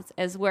paths,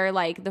 as where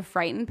like the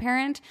frightened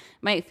parent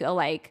might feel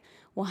like,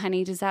 well,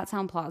 honey, does that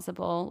sound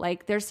plausible?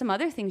 Like, there's some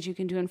other things you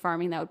can do in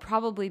farming that would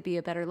probably be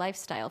a better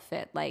lifestyle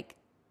fit. Like,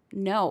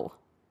 no,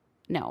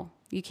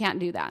 you can't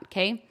do that.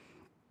 Okay.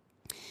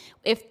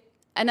 If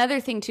another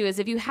thing too is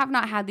if you have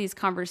not had these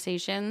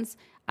conversations,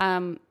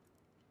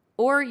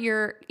 or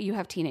you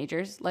have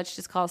teenagers, let's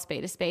just call a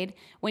spade a spade.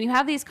 When you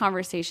have these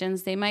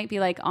conversations, they might be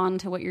like on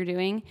to what you're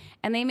doing.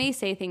 And they may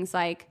say things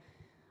like,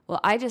 well,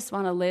 I just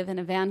want to live in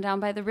a van down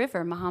by the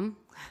river, Mom.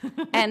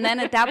 And then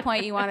at that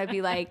point you want to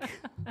be like,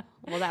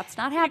 well, that's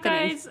not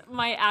happening. You guys,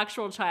 my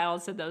actual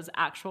child said those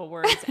actual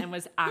words and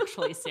was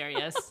actually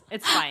serious.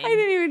 It's fine. I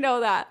didn't even know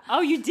that.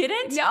 Oh, you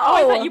didn't? No. Oh,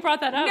 I thought you brought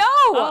that up. No,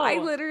 oh. I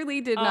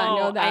literally did not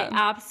know that.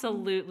 I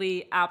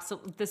absolutely.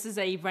 This is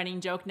a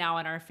running joke now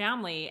in our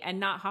family, and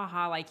not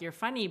haha like you're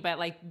funny, but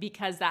like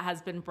because that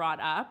has been brought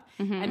up,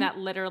 and that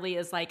literally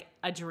is like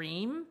a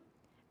dream.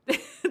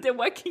 Then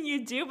what can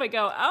you do but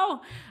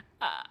go,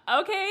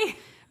 okay.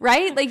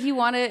 Right? Like you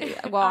want to,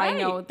 well, Right. I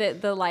know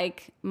that the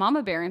like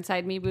mama bear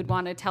inside me would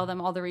want to tell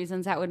them all the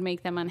reasons that would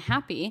make them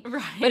unhappy.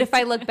 Right. But if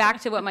I look back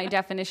to what my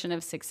definition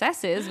of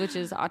success is, which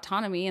is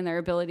autonomy and their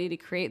ability to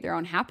create their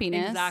own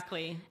happiness.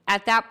 Exactly.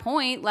 At that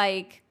point,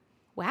 like,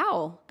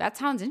 wow, that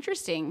sounds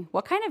interesting.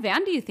 What kind of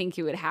van do you think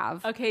you would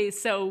have? Okay,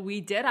 so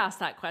we did ask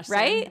that question.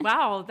 Right?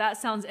 Wow, that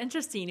sounds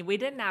interesting. We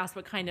didn't ask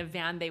what kind of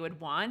van they would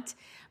want,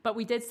 but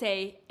we did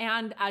say,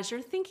 and as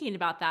you're thinking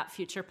about that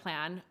future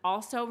plan,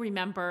 also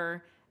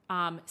remember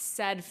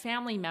said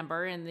family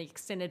member in the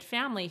extended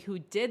family who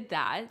did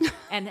that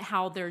and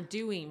how they're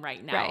doing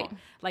right now. Right.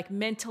 Like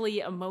mentally,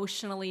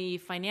 emotionally,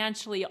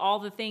 financially, all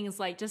the things.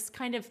 Like just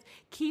kind of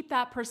keep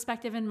that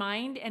perspective in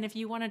mind. And if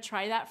you want to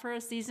try that for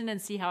a season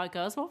and see how it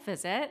goes, we'll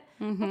visit.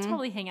 We'll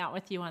totally hang out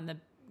with you on the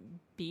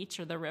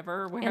beach or the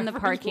river or wherever In the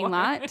parking you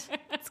want. lot.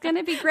 It's going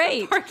to be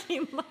great.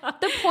 Parking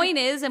lot. The point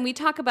is, and we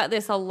talk about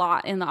this a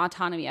lot in the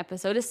autonomy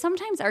episode, is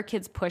sometimes our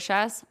kids push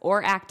us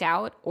or act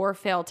out or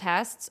fail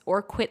tests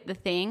or quit the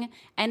thing.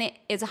 And it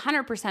is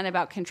 100%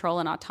 about control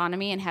and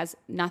autonomy and has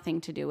nothing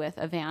to do with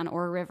a van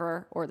or a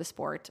river or the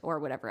sport or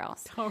whatever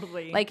else.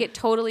 Totally. Like it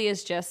totally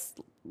is just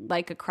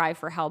like a cry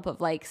for help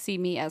of like, see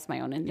me as my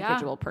own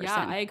individual person.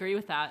 Yeah, I agree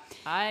with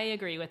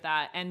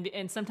that.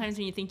 And sometimes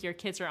when you think your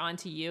kids are on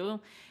to you,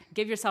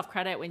 give yourself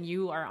credit when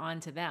you are on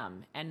to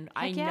them. And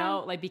I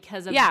know, like,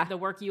 because of the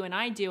work you and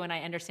I do, and I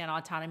understand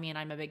autonomy and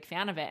I'm a big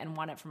fan of it and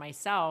want it for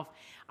myself,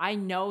 I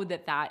know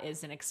that that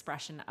is an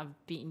expression of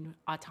being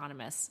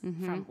autonomous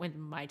from when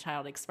my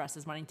child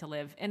expresses wanting to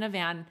live in a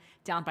van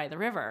down by the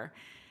river.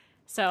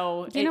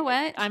 So you know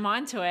what? I'm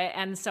onto it.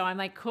 And so I'm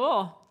like,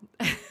 cool.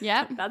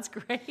 Yep. That's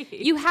great.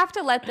 You have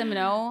to let them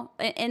know,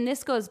 and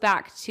this goes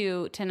back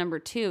to number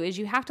 2, is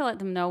you have to let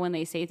them know when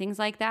they say things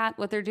like that,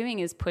 what they're doing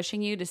is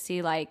pushing you to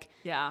see like,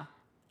 yeah.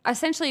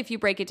 Essentially, if you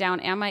break it down,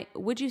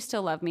 would you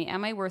still love me?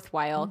 Am I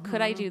worthwhile?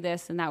 Could I do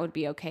this? And that would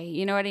be okay.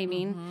 You know what I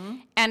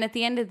mean? And at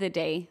the end of the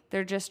day,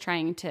 they're just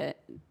trying to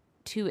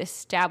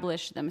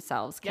establish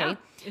themselves. Okay. Yeah,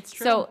 it's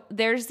true. So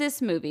there's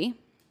this movie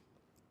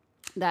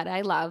that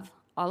I love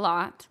a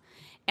lot.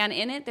 And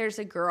in it, there's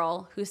a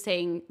girl who's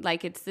saying,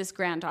 like, it's this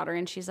granddaughter,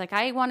 and she's like,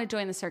 I want to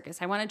join the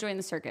circus. I want to join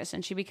the circus.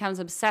 And she becomes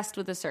obsessed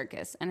with the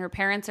circus. And her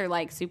parents are,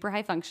 like, super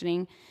high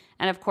functioning.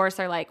 And, of course,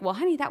 are like, well,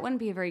 honey, that wouldn't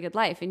be a very good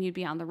life. And you'd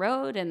be on the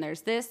road, and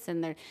there's this,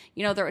 and there,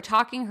 you know, they're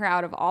talking her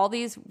out of all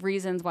these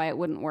reasons why it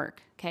wouldn't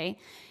work, okay?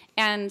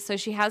 And so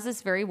she has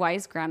this very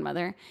wise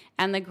grandmother,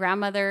 and the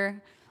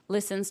grandmother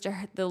listens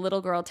to the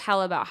little girl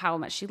tell about how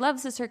much she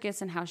loves the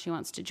circus and how she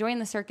wants to join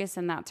the circus,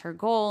 and that's her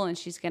goal, and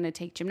she's going to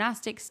take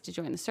gymnastics to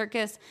join the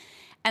circus.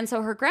 And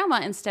so her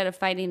grandma, instead of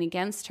fighting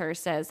against her,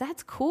 says,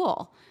 that's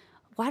cool.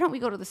 Why don't we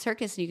go to the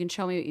circus and you can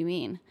show me what you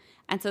mean?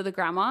 And so the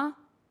grandma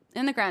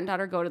and the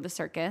granddaughter go to the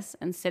circus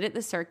and sit at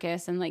the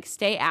circus and like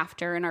stay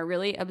after and are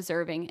really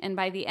observing. And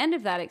by the end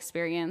of that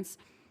experience,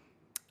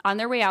 on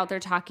their way out, they're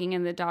talking,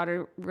 and the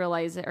daughter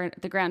realizes, or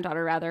the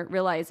granddaughter rather,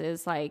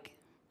 realizes like,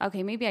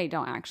 okay, maybe I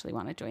don't actually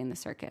want to join the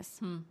circus,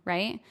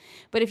 right?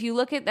 But if you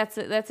look at, that's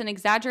an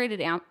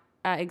exaggerated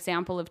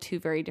example of 2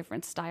 very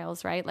different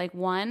styles, right? Like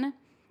one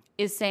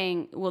is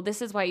saying, well,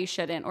 this is why you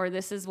shouldn't, or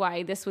this is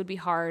why this would be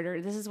hard,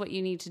 or this is what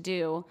you need to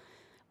do,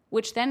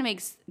 which then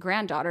makes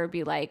granddaughter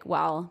be like,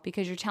 well,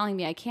 because you're telling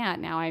me I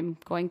can't, now I'm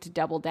going to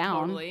double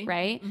down, Totally.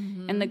 right?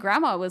 And the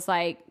grandma was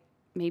like,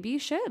 maybe you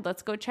should,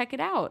 let's go check it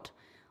out.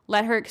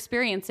 Let her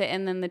experience it,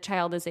 and then the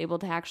child is able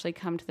to actually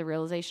come to the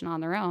realization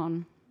on their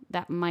own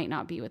that might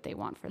not be what they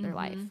want for their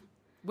life.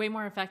 Way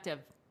more effective,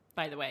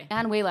 by the way.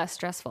 And way less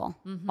stressful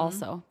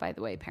also, by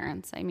the way,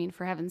 parents. I mean,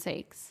 for heaven's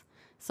sakes.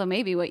 So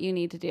maybe what you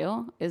need to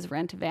do is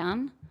rent a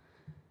van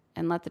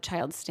and let the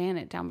child stay in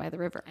it down by the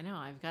river. I know.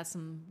 I've got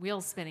some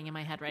wheels spinning in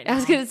my head right now. I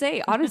was going to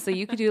say, honestly,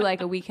 you could do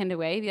like a weekend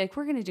away. Be like,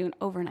 we're going to do an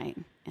overnight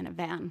in a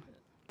van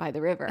by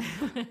the river.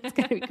 It's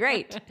going to be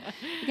great.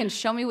 You can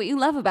show me what you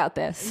love about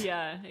this.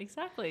 Yeah,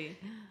 exactly.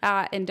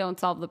 And don't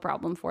solve the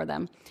problem for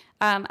them.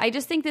 I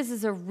just think this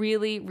is a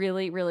really,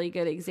 really, really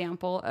good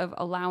example of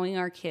allowing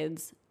our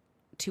kids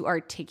to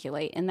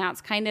articulate. And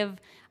that's kind of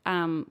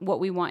what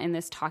we want in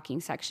this talking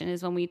section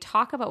is when we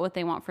talk about what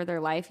they want for their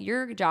life,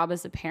 your job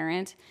as a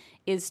parent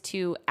is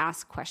to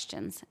ask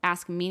questions,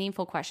 ask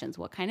meaningful questions.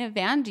 What kind of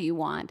van do you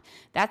want?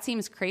 That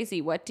seems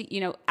crazy.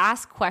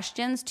 Ask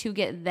questions to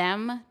get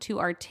them to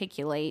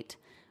articulate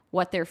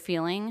what they're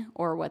feeling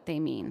or what they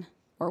mean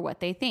or what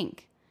they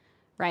think,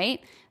 right?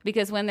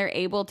 Because when they're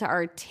able to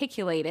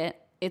articulate it,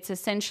 it's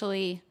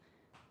essentially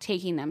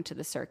taking them to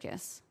the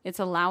circus. It's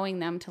allowing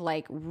them to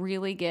like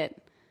really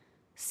get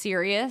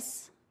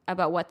serious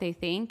about what they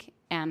think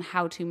and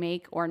how to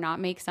make or not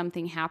make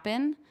something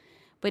happen.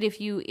 But if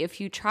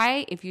you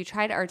try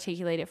to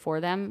articulate it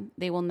for them,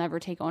 they will never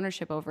take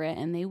ownership over it,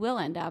 and they will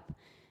end up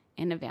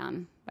in a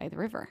van by the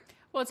river.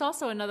 Well, it's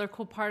also another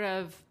cool part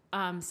of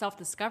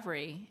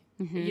self-discovery.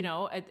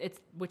 It's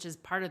which is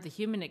part of the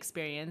human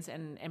experience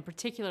and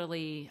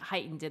particularly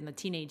heightened in the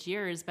teenage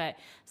years. But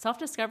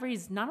self-discovery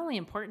is not only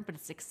important, but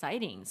it's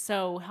exciting.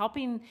 So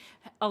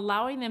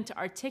allowing them to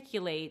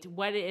articulate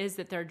what it is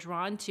that they're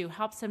drawn to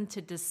helps them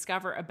to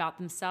discover about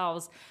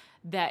themselves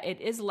that it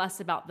is less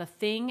about the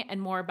thing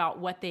and more about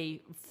what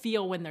they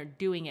feel when they're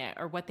doing it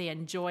or what they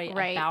enjoy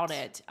about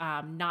it,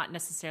 not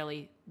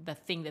necessarily the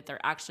thing that they're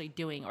actually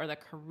doing or the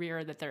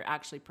career that they're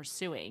actually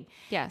pursuing.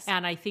 Yes.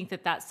 And I think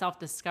that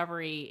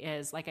self-discovery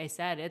is, like I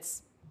said,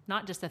 it's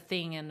not just a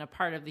thing and a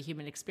part of the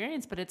human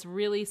experience, but it's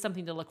really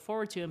something to look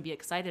forward to and be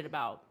excited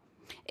about.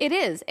 It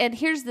is. And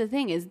here's the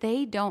thing is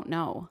they don't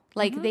know.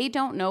 Like they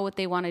don't know what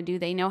they want to do.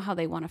 They know how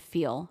they want to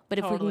feel. But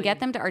if we can get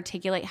them to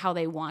articulate how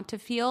they want to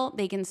feel,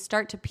 they can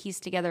start to piece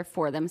together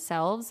for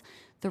themselves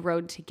the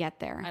road to get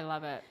there. I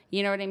love it.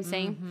 You know what I'm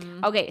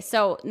saying? Okay,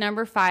 so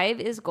number 5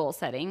 is goal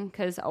setting,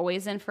 because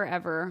always and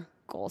forever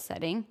goal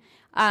setting.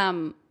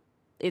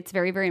 It's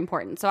very, very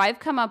important. So I've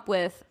come up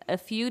with a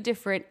few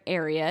different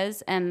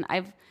areas, and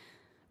I've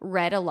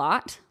read a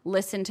lot,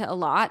 listened to a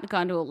lot,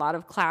 gone to a lot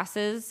of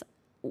classes.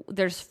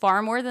 There's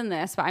far more than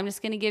this, but I'm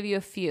just going to give you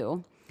a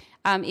few.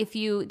 If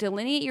you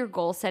delineate your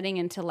goal setting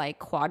into like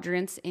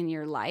quadrants in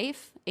your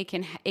life, it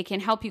can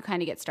help you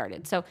kind of get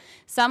started. So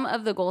some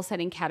of the goal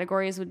setting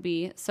categories would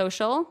be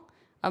social,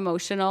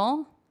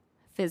 emotional,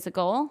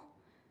 physical,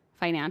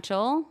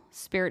 financial,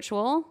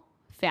 spiritual,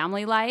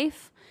 family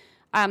life.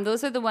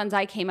 Those are the ones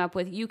I came up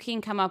with. You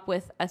can come up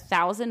with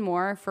 1,000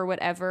 more for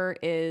whatever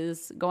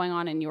is going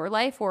on in your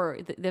life or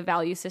the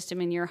value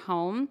system in your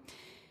home.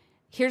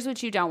 Here's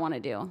what you don't want to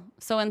do.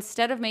 So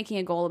instead of making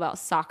a goal about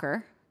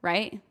soccer,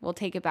 right? We'll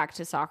take it back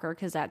to soccer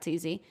because that's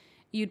easy.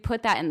 You'd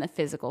put that in the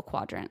physical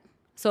quadrant.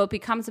 So it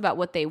becomes about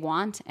what they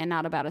want and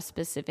not about a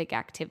specific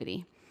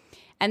activity.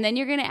 And then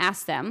you're going to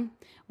ask them,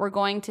 we're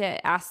going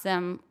to ask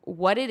them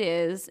what it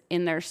is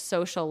in their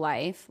social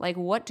life. Like,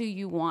 what do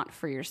you want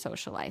for your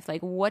social life?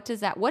 Like, what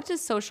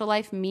does social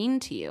life mean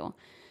to you?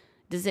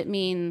 Does it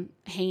mean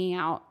hanging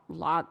out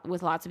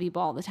with lots of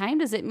people all the time?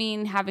 Does it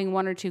mean having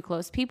one or two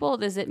close people?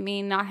 Does it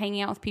mean not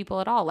hanging out with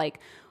people at all? Like,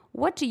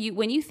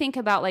 when you think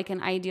about like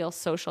an ideal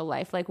social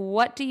life, like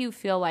what do you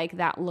feel like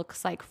that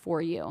looks like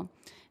for you?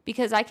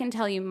 Because I can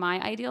tell you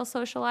my ideal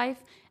social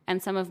life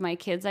and some of my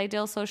kids'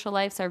 ideal social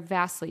lives are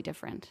vastly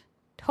different,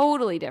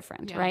 totally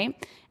different,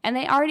 right? And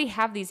they already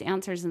have these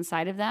answers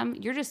inside of them.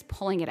 You're just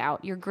pulling it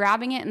out. You're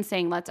grabbing it and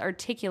saying, let's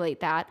articulate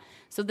that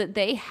so that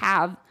they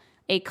have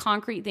a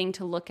concrete thing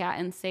to look at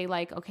and say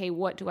like, okay,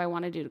 what do I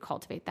want to do to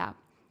cultivate that?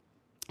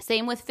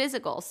 Same with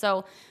physical.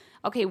 So,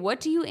 okay, what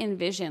do you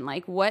envision?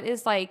 Like, what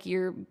is like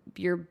your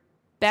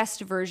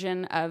best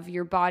version of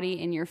your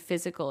body in your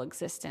physical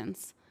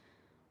existence?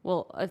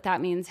 Well, if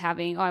that means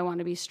having, I want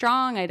to be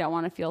strong, I don't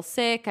want to feel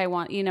sick, I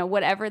want,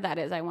 whatever that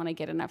is, I want to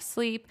get enough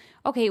sleep.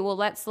 Okay, well,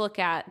 let's look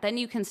at, then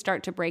you can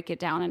start to break it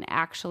down and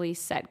actually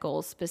set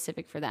goals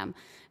specific for them.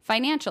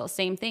 Financial,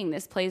 same thing.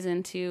 This plays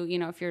into,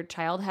 if your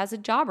child has a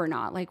job or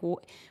not. Like,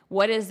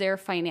 what is their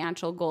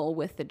financial goal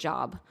with the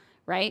job,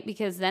 right?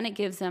 Because then it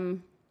gives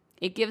them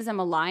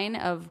a line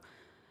of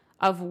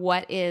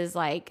what is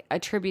like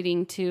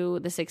attributing to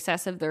the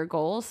success of their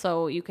goals.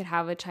 So you could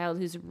have a child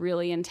who's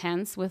really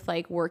intense with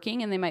like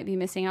working and they might be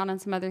missing out on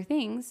some other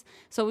things.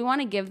 So we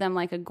want to give them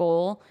like a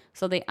goal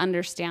so they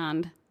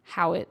understand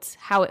how it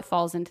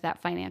falls into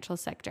that financial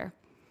sector.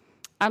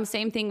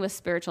 Same thing with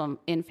spiritual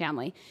in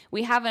family.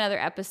 We have another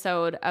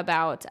episode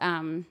about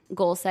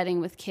goal setting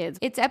with kids.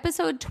 It's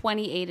episode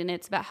 28, and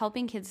it's about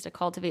helping kids to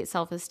cultivate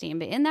self-esteem.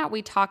 But in that,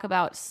 we talk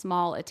about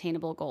small,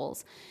 attainable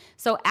goals.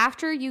 So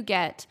after you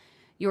get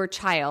your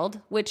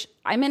child, which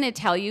I'm going to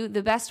tell you,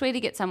 the best way to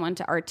get someone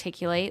to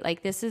articulate,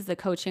 like this is the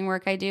coaching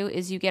work I do,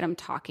 is you get them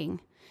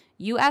talking.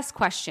 You ask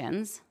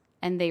questions,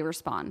 and they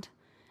respond.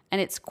 And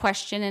it's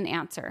question and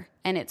answer,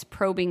 and it's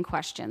probing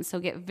questions. So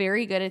get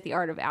very good at the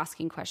art of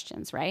asking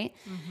questions, right?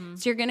 Mm-hmm.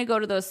 So you're going to go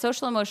to those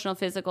social, emotional,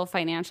 physical,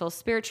 financial,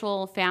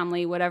 spiritual,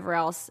 family, whatever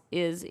else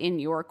is in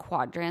your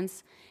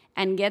quadrants,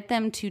 and get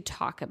them to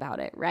talk about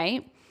it,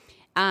 right?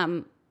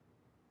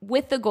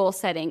 With the goal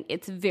setting,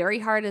 it's very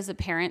hard as a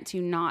parent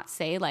to not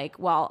say like,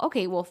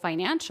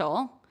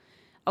 financial.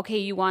 Okay,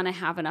 you want to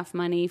have enough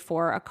money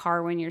for a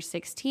car when you're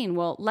 16.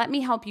 Well, let me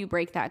help you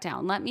break that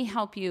down. Let me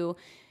help you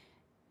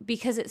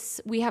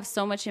because we have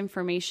so much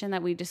information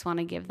that we just want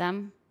to give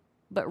them.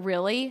 But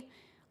really,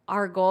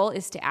 our goal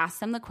is to ask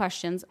them the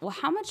questions. Well,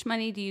 how much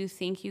money do you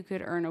think you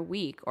could earn a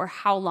week? Or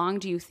how long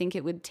do you think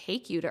it would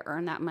take you to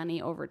earn that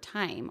money over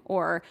time?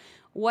 Or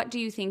what do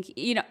you think,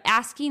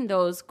 asking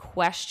those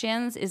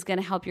questions is going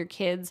to help your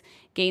kids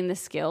gain the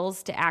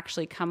skills to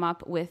actually come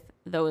up with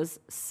those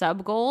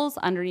sub goals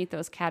underneath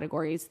those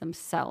categories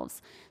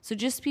themselves. So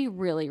just be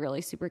really,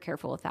 really super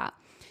careful with that.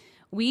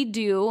 We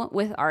do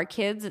with our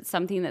kids, it's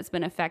something that's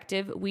been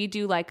effective. We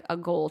do like a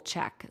goal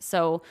check.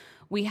 So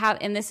we have,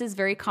 and this is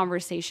very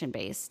conversation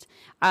based.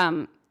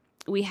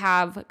 We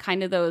have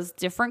kind of those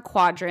different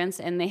quadrants,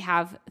 and they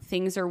have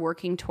things they're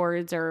working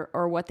towards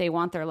or what they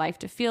want their life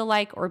to feel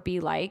like or be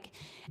like.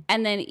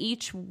 And then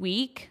each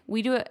week,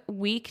 we do it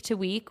week to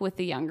week with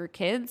the younger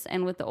kids,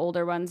 and with the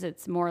older ones,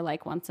 it's more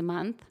like once a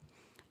month.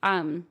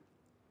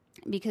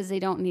 Because they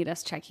don't need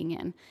us checking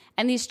in.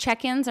 And these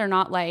check-ins are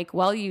not like,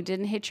 well, you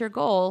didn't hit your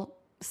goal,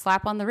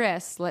 slap on the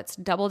wrist, let's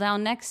double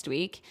down next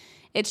week.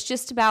 It's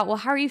just about, well,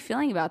 how are you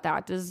feeling about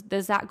that?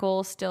 Does that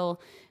goal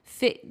still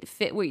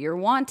fit what you're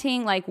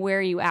wanting? Like, where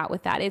are you at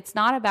with that? It's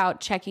not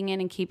about checking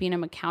in and keeping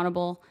them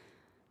accountable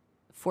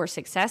for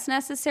success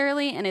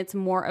necessarily, and it's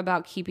more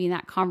about keeping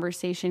that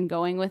conversation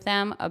going with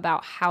them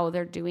about how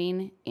they're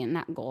doing in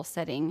that goal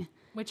setting.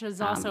 Which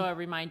is also a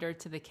reminder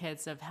to the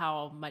kids of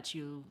how much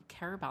you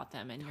care about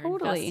them and you're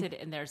Totally.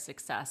 invested in their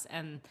success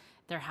and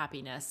their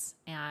happiness.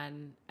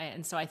 And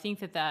so I think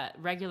that the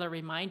regular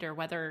reminder,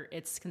 whether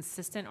it's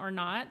consistent or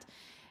not,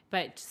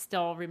 but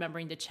still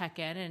remembering to check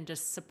in and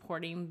just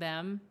supporting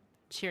them,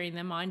 cheering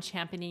them on,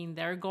 championing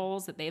their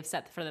goals that they've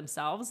set for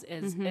themselves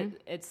is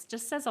it's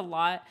just says a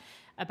lot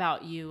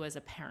about you as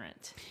a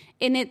parent.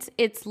 And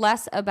it's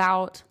less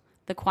about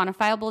the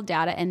quantifiable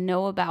data and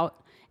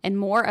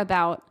more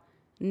about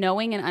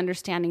knowing and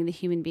understanding the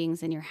human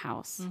beings in your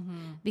house.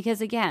 Because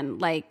again,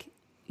 like,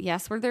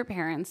 yes, we're their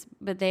parents,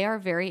 but they are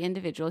very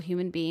individual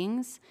human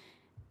beings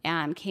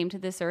and came to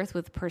this earth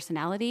with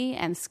personality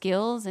and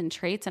skills and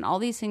traits and all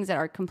these things that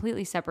are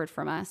completely separate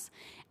from us.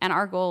 And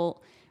our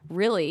goal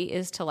really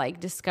is to like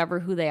discover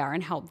who they are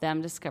and help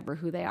them discover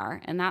who they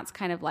are. And that's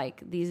kind of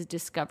like these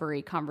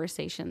discovery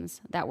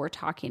conversations that we're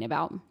talking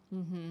about.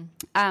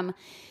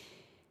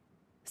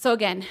 So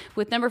again,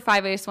 with number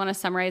 5, I just want to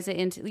summarize it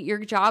into your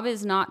job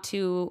is not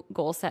to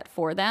goal set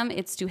for them.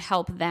 It's to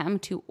help them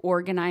to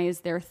organize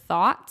their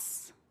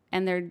thoughts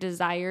and their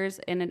desires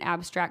in an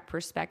abstract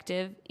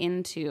perspective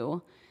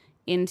into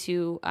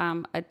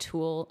a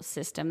tool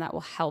system that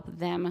will help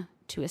them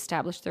to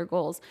establish their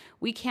goals.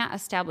 We can't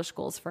establish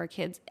goals for our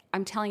kids.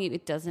 I'm telling you,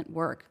 it doesn't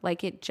work.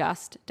 Like, it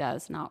just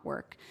does not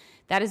work.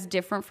 That is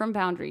different from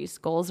boundaries.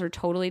 Goals are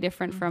totally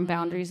different from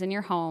boundaries in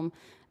your home.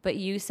 But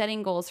you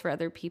setting goals for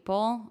other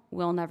people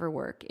will never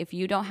work. If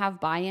you don't have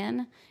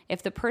buy-in,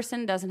 if the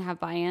person doesn't have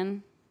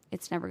buy-in,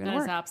 it's never going to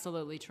work. That is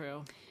absolutely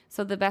true.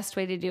 So the best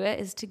way to do it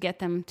is to get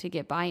them to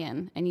get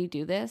buy-in. And you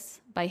do this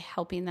by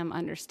helping them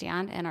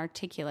understand and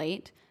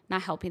articulate,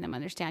 not helping them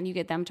understand. You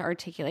get them to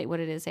articulate what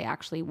it is they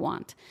actually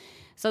want.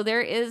 So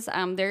there is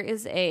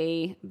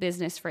a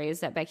business phrase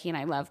that Becky and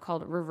I love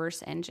called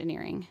reverse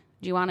engineering.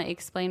 Do you want to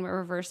explain what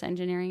reverse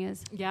engineering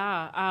is?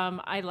 Yeah,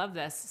 I love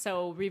this.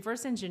 So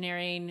reverse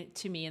engineering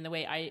to me, and the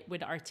way I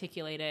would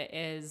articulate it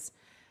is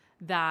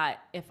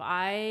that if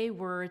I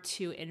were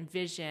to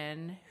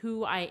envision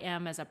who I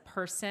am as a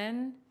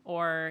person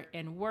or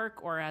in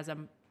work or as a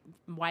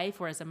wife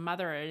or as a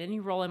mother or in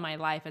any role in my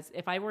life, as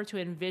if I were to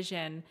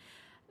envision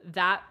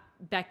that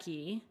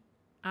Becky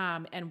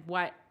and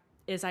what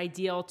is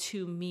ideal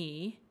to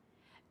me,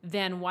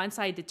 then once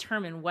I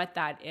determine what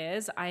that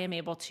is, I am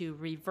able to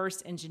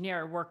reverse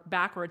engineer, work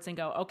backwards and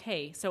go,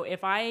 okay, so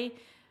if I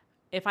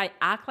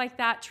act like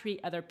that,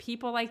 treat other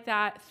people like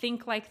that,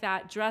 think like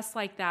that, dress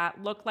like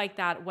that, look like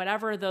that,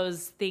 whatever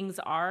those things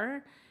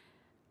are,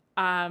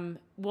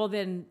 well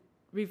then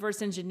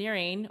reverse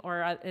engineering,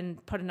 or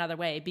and put another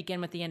way, begin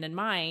with the end in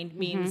mind,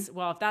 means,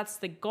 well, if that's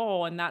the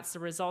goal and that's the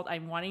result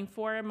I'm wanting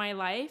for in my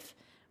life,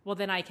 well,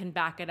 then I can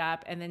back it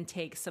up and then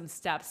take some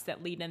steps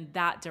that lead in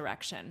that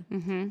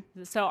direction.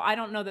 So I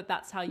don't know that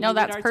that's how you would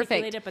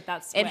articulate it, but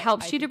that's it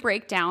helps you to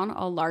break down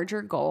a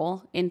larger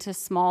goal into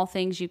small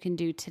things you can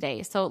do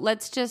today. So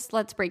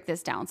let's break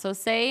this down. So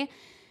say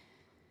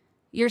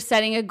you're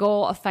setting a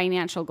goal, a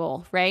financial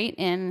goal, right?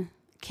 And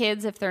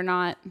kids, if they're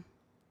not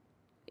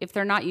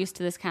used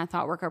to this kind of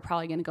thought work, are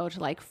probably going to go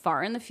to like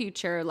far in the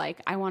future, like,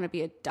 I want to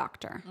be a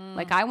doctor.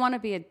 Like, I want to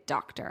be a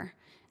doctor.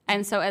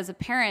 And so as a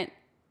parent,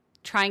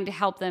 trying to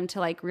help them to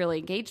like really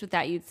engage with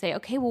that, you'd say,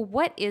 okay, well,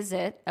 what is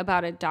it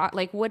about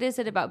what is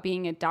it about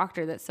being a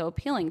doctor that's so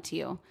appealing to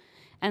you?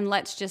 And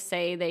let's just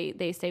say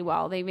they say,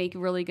 well, they make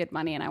really good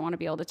money and I want to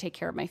be able to take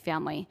care of my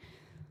family.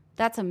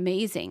 That's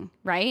amazing,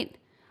 right?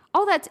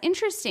 Oh, that's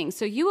interesting.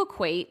 So you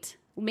equate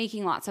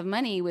making lots of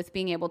money with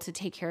being able to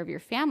take care of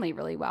your family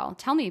really well.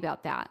 Tell me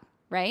about that,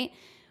 right?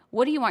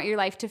 What do you want your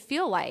life to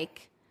feel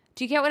like?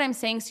 Do you get what I'm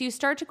saying? So you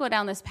start to go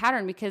down this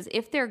pattern, because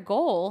if their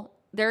goal,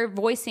 they're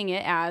voicing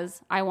it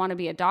as, I want to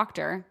be a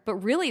doctor, but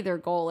really their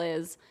goal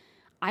is,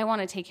 I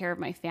want to take care of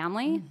my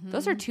family.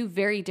 Those are two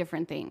very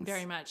different things.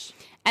 Very much.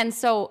 And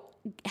so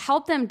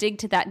help them dig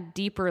to that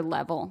deeper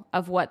level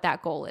of what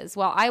that goal is.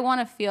 Well, I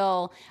want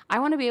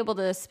to be able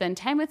to spend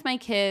time with my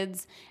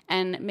kids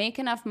and make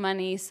enough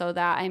money so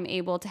that I'm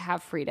able to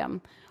have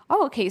freedom.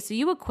 Oh, okay. So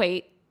you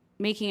equate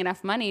making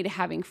enough money to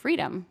having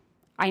freedom.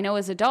 I know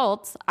as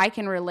adults, I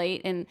can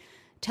relate and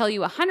tell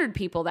you 100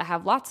 people that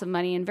have lots of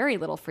money and very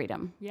little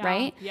freedom,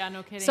 right? Yeah,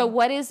 no kidding. So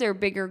what is their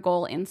bigger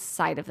goal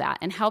inside of that?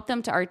 And help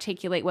them to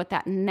articulate what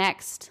that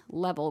next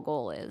level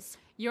goal is.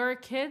 Your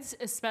kids,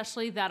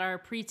 especially that are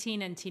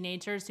preteen and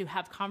teenagers who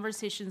have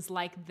conversations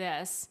like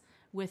this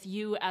with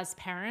you as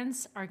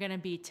parents, are going to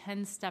be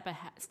 10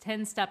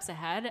 steps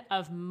ahead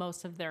of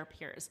most of their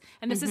peers.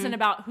 And this isn't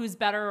about who's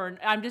better, or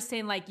I'm just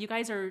saying, like, you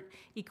guys are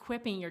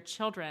equipping your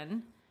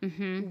children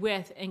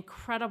with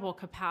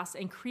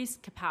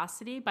increased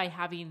capacity by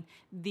having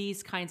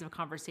these kinds of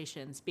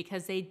conversations,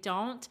 because they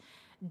don't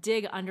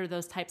dig under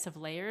those types of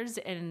layers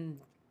in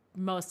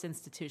most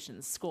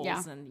institutions,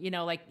 schools. And,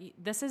 like,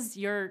 this is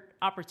your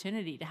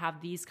opportunity to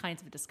have these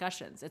kinds of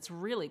discussions. It's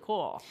really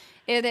cool.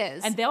 It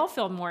is. And they'll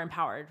feel more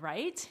empowered,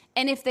 right?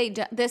 And if they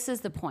do, this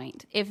is the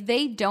point. If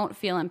they don't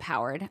feel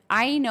empowered,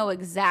 I know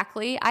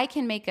exactly, I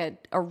can make a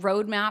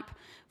roadmap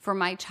for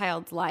my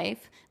child's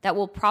life that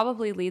will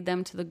probably lead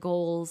them to the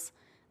goals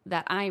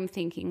that I'm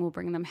thinking will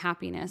bring them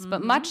happiness.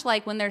 But much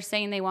like when they're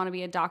saying they want to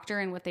be a doctor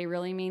and what they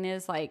really mean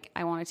is, like,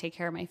 I want to take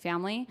care of my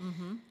family,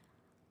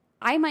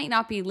 I might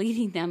not be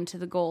leading them to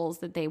the goals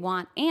that they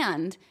want.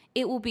 And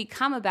it will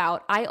become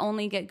about, I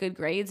only get good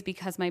grades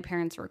because my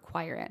parents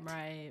require it.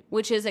 Right.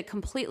 Which is a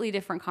completely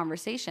different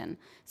conversation.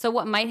 So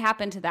what might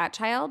happen to that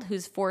child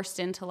who's forced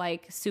into,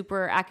 like,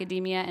 super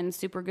academia and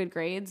super good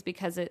grades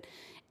because it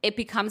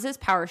becomes this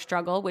power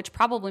struggle, which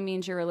probably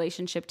means your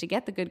relationship to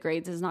get the good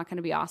grades is not going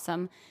to be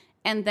awesome.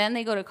 And then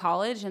they go to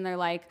college and they're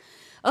like,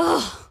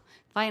 oh,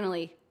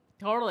 finally.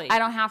 Totally. I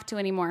don't have to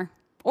anymore.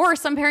 Or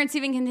some parents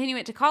even continue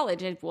it to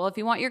college. Well, if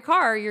you want your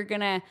car, you're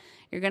gonna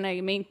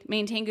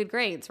maintain good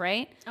grades,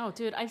 right? Oh,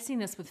 dude, I've seen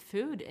this with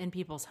food in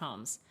people's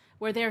homes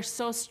where they're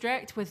so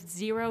strict with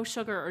 0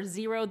 sugar or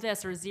 0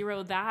 this or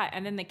 0 that.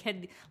 And then the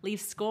kid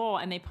leaves school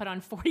and they put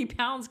on 40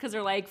 pounds because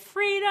they're like,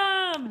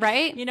 freedom.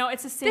 Right?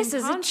 It's the same This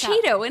concept. is a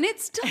Cheeto and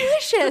it's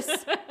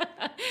delicious.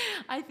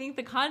 I think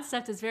the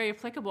concept is very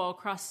applicable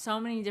across so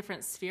many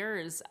different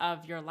spheres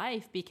of your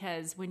life,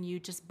 because when you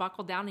just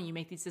buckle down and you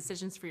make these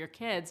decisions for your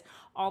kids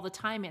all the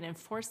time and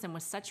enforce them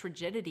with such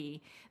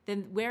rigidity,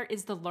 then where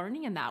is the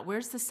learning in that?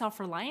 Where's the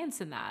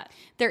self-reliance in that?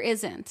 There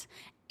isn't.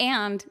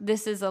 And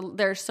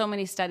there's so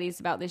many studies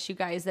about this, you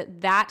guys,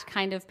 that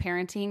kind of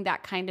parenting,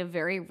 that kind of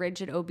very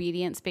rigid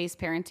obedience-based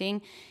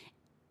parenting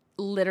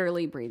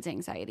literally breeds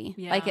anxiety.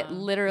 Yeah, like, it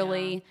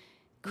literally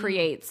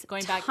creates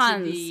going back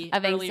tons to the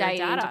of anxiety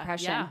data. and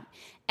depression. Yeah.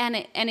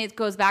 And it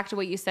goes back to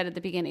what you said at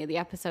the beginning of the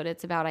episode.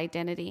 It's about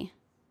identity.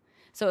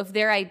 So if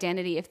their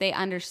identity, if they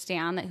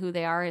understand that who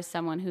they are is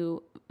someone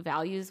who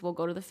values, will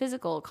go to the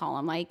physical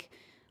column, like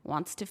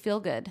wants to feel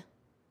good.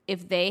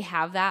 If they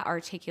have that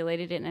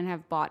articulated and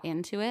have bought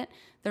into it,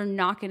 they're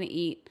not going to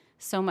eat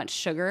so much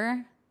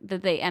sugar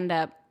that they end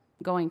up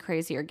going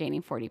crazy or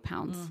gaining 40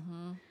 pounds.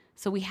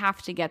 So we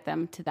have to get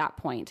them to that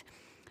point.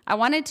 I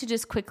wanted to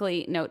just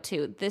quickly note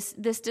too, this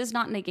does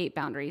not negate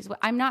boundaries.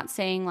 I'm not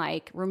saying,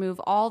 like,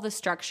 remove all the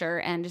structure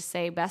and just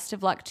say best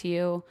of luck to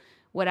you,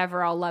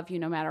 whatever, I'll love you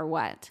no matter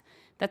what.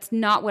 That's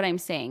not what I'm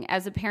saying.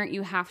 As a parent,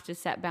 you have to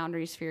set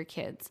boundaries for your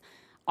kids.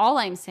 All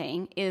I'm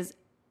saying is,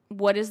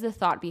 what is the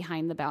thought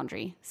behind the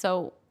boundary?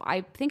 So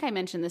I think I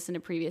mentioned this in a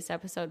previous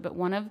episode, but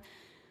one of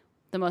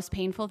the most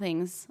painful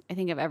things I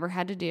think I've ever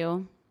had to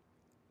do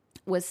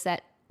was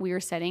we were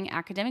setting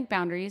academic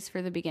boundaries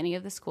for the beginning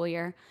of the school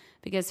year,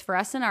 because for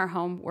us in our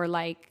home, we're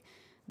like,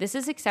 this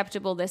is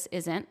acceptable, this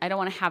isn't. I don't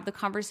want to have the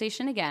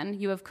conversation again.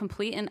 You have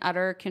complete and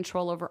utter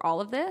control over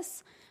all of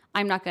this.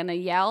 I'm not going to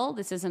yell.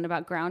 This isn't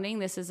about grounding.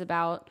 This is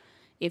about,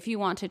 if you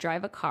want to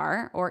drive a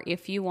car or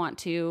if you want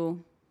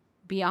to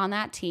be on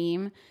that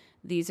team,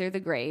 these are the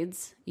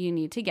grades you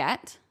need to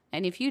get.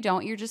 And if you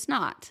don't, you're just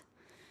not.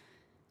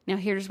 Now,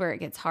 here's where it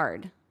gets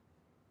hard.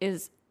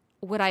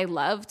 Would I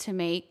love to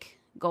make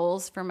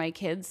goals for my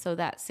kids so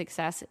that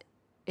success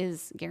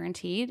is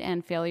guaranteed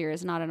and failure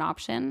is not an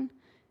option?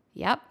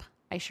 Yep,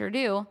 I sure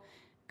do.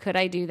 Could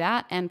I do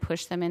that and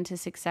push them into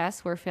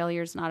success where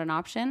failure is not an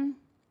option?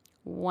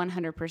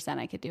 100%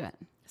 I could do it.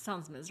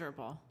 Sounds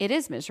miserable. It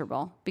is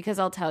miserable, because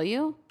I'll tell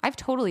you, I've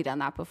totally done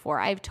that before.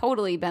 I've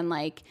totally been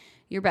like,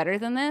 you're better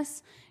than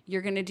this.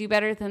 You're going to do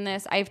better than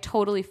this. I've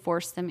totally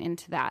forced them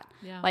into that,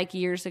 like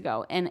years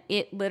ago. And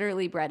it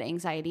literally bred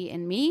anxiety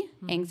in me,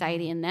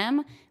 anxiety in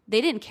them. They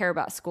didn't care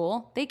about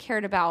school. They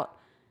cared about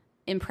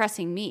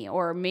impressing me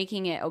or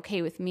making it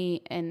okay with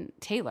me and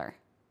Taylor.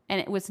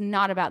 And it was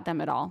not about them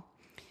at all.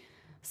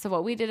 So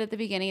what we did at the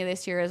beginning of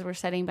this year as we're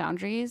setting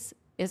boundaries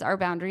is our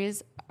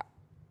boundaries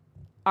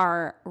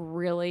are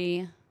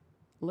really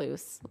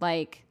loose.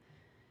 Like,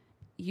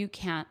 you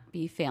can't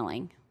be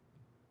failing.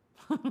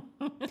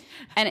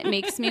 And it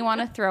makes me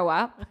want to throw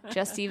up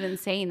just even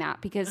saying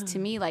that, because to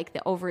me, like,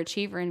 the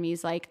overachiever in me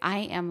is like, I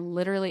am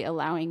literally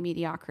allowing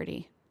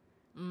mediocrity.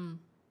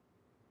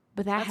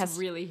 But That's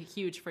really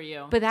huge for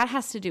you. But that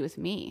has to do with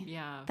me.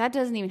 Yeah. That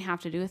doesn't even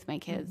have to do with my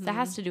kids. That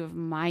has to do with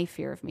my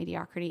fear of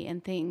mediocrity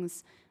and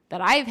things that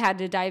I've had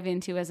to dive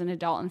into as an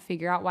adult and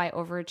figure out why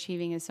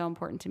overachieving is so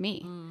important to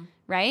me.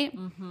 Right?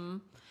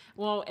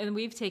 Well, and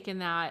we've taken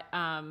that,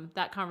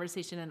 that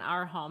conversation in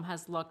our home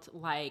has looked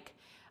like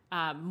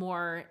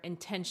more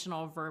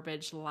intentional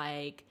verbiage,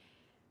 like,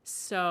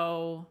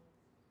 so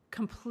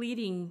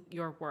completing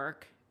your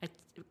work,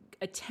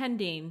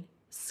 attending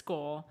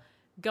school,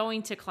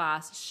 going to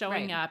class,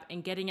 showing up,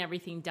 and getting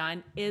everything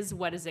done is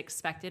what is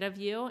expected of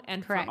you,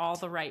 and Correct. for all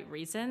the right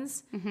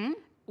reasons.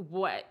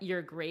 What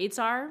your grades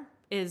are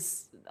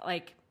is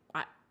like,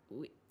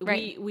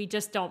 we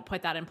just don't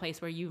put that in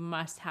place where you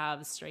must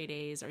have straight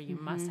A's or you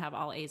must have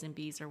all A's and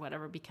B's or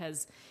whatever,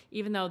 because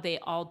even though they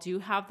all do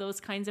have those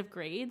kinds of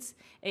grades,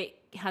 it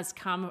has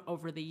come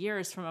over the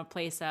years from a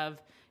place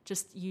of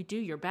just, you do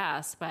your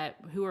best, but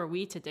who are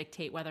we to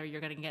dictate whether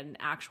you're going to get an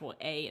actual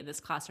A in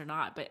this class or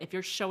not? But if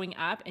you're showing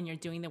up and you're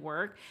doing the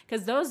work,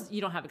 because those, you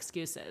don't have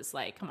excuses.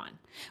 Like, come on.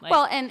 Like,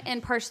 well,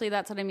 and partially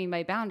that's what I mean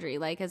by boundary.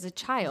 Like, as a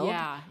child,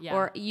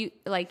 or you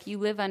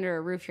live under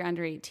a roof, you're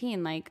under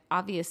 18, like,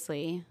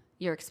 obviously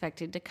you're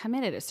expected to come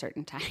in at a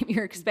certain time.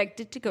 You're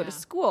expected to go to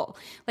school.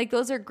 Like,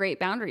 those are great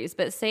boundaries.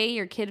 But say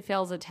your kid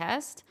fails a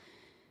test,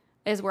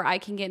 is where I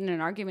can get in an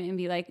argument and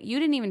be like, you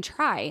didn't even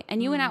try.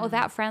 And you went out with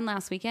that friend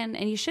last weekend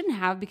and you shouldn't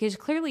have, because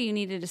clearly you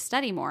needed to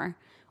study more.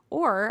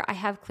 Or I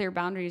have clear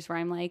boundaries where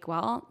I'm like,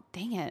 well,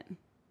 dang it,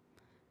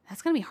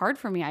 that's going to be hard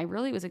for me. I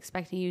really was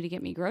expecting you to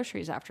get me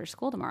groceries after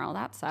school tomorrow.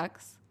 That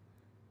sucks.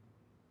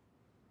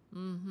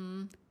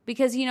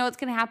 Because you know what's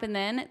going to happen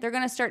then? They're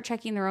going to start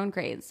checking their own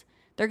grades.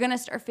 They're going to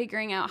start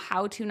figuring out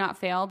how to not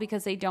fail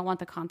because they don't want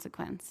the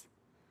consequence.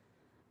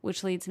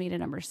 Which leads me to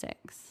number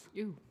 6.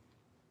 Ew.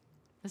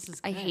 This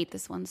is good. I hate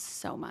this one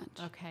so much.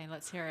 Okay,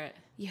 let's hear it.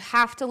 You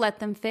have to let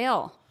them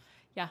fail.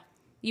 Yeah.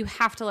 You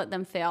have to let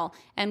them fail.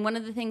 And one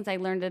of the things I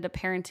learned at a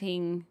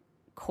parenting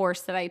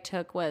course that I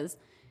took was,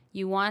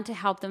 you want to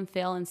help them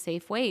fail in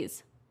safe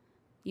ways.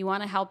 You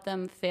want to help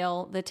them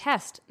fail the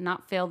test,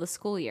 not fail the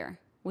school year,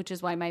 which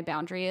is why my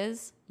boundary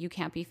is, you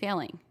can't be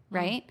failing,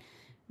 right?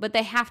 But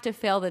they have to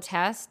fail the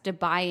test to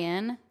buy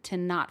in to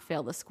not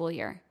fail the school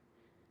year.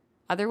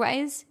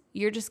 Otherwise,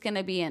 you're just going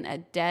to be in a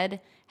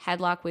dead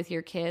headlock with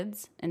your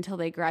kids until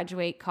they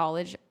graduate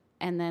college,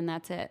 and then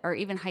that's it. Or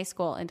even high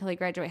school, until they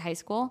graduate high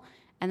school,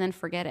 and then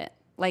forget it.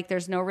 Like,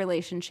 there's no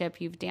relationship.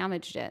 You've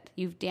damaged it.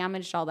 You've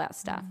damaged all that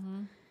stuff.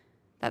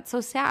 That's so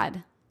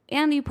sad.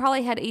 And you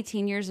probably had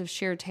 18 years of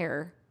sheer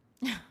terror,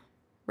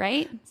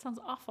 right? Sounds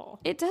awful.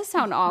 It does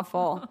sound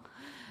awful.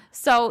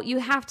 So you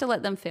have to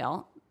let them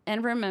fail.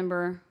 And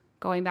remember,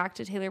 going back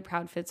to Taylor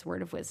Proudfoot's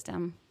word of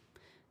wisdom,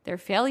 their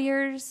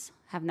failures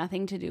have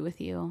nothing to do with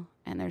you,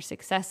 and their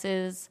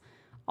successes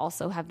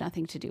also have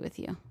nothing to do with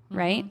you,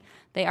 right?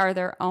 They are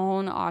their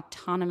own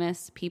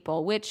autonomous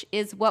people, which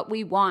is what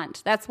we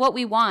want. That's what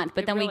we want.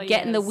 But then we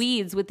get in the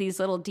weeds with these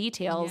little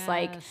details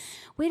like,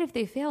 wait, if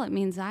they fail, it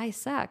means I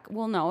suck.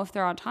 Well, no, if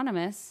they're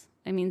autonomous,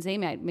 it means they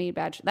made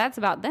bad. That's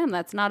about them.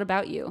 That's not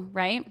about you,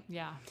 right?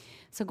 Yeah.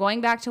 So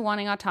going back to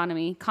wanting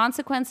autonomy,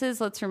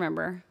 consequences, let's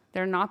remember,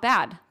 they're not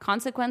bad.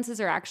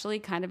 Consequences are actually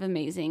kind of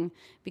amazing,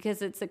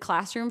 because it's a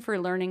classroom for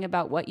learning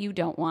about what you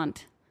don't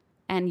want.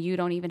 And you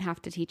don't even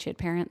have to teach it,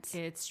 parents.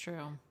 It's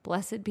true.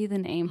 Blessed be the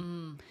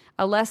name.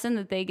 A lesson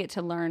that they get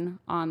to learn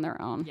on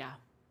their own. Yeah.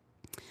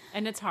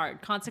 And it's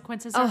hard.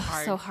 Consequences are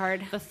hard. So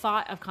hard. The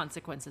thought of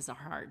consequences are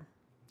hard.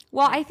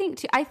 Well, I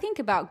think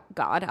about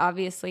God,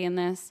 obviously, in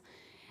this.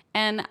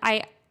 And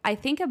I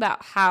think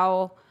about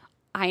how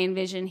I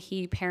envision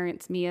he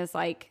parents me as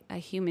like a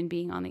human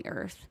being on the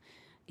earth.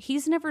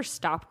 He's never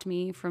stopped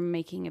me from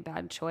making a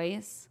bad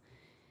choice.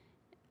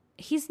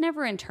 He's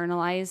never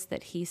internalized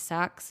that he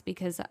sucks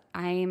because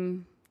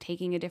I'm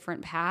taking a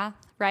different path,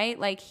 right?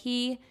 Like,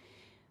 he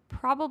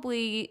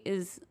probably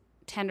is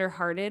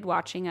tenderhearted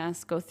watching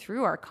us go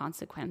through our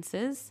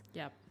consequences.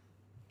 Yep.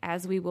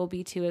 As we will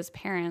be too as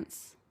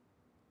parents.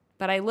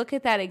 But I look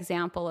at that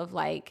example of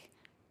like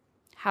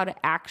how to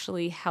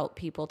actually help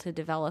people to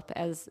develop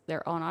as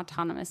their own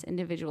autonomous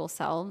individual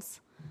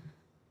selves.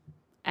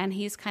 And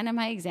he's kind of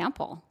my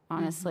example,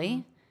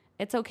 honestly.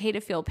 It's okay to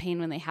feel pain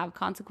when they have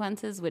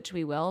consequences, which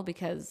we will,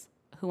 because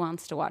who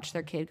wants to watch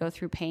their kid go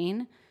through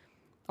pain,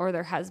 or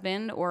their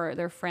husband or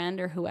their friend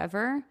or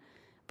whoever?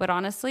 But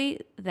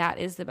honestly, that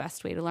is the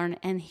best way to learn.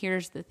 And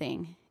here's the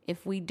thing.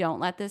 If we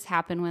don't let this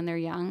happen when they're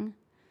young,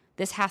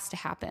 this has to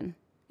happen.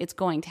 It's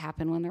going to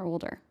happen when they're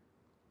older.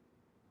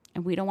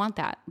 And we don't want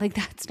that. Like,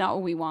 that's not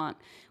what we want.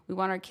 We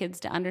want our kids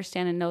to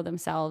understand and know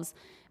themselves,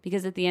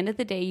 because at the end of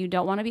the day, you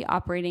don't want to be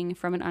operating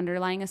from an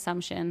underlying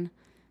assumption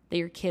that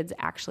your kids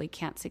actually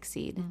can't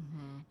succeed.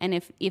 And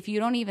if you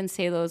don't even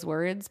say those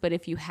words, but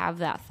if you have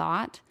that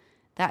thought,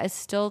 that is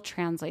still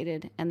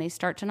translated, and they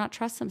start to not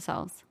trust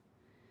themselves.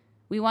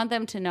 We want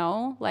them to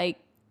know, like,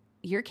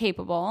 you're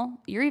capable.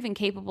 You're even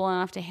capable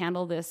enough to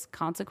handle this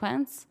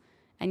consequence,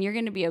 and you're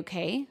going to be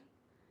okay.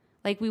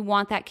 Like, we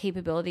want that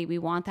capability. We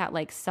want that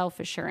like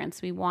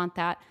self-assurance. We want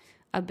that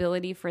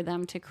ability for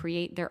them to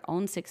create their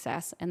own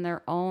success and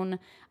their own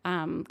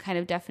kind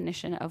of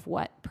definition of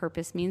what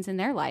purpose means in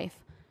their life.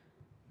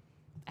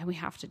 And we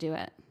have to do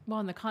it. Well,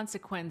 and the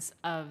consequence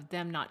of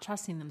them not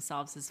trusting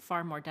themselves is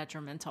far more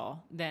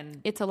detrimental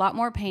than... It's a lot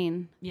more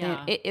pain.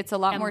 Yeah. It's a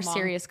lot And more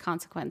serious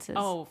consequences.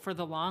 Oh, for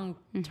the long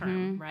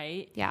term,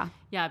 right? Yeah.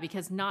 Yeah,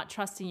 because not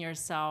trusting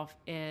yourself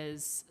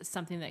is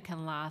something that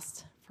can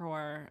last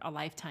for a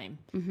lifetime.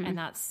 And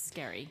that's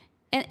scary.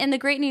 And the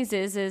great news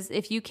is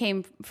if you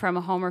came from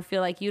a home or feel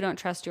like you don't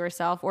trust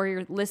yourself, or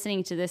you're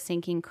listening to this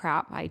thinking,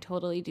 crap, I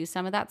totally do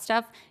some of that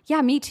stuff.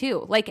 Yeah, me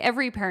too. Like,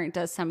 every parent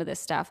does some of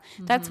this stuff.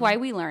 That's why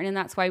we learn, and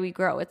that's why we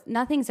grow.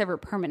 Nothing's ever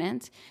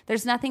permanent.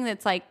 There's nothing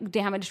that's like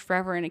damaged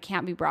forever and it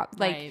can't be brought.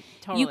 Like, Right,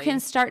 totally. You can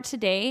start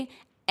today.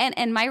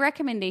 And my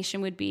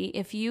recommendation would be,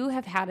 if you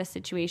have had a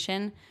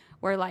situation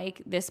where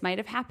like this might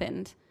have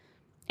happened,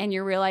 and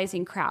you're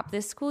realizing, crap,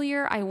 this school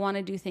year, I want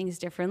to do things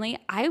differently,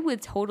 I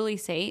would totally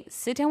say,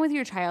 sit down with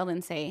your child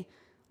and say,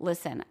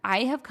 listen,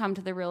 I have come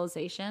to the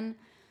realization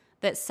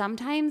that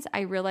sometimes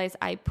I realize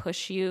I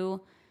push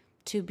you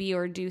to be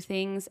or do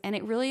things, and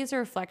it really is a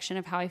reflection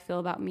of how I feel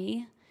about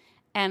me.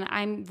 And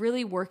I'm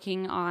really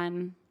working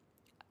on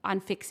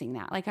fixing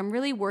that. Like, I'm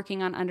really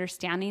working on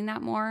understanding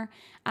that more.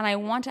 And I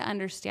want to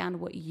understand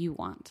what you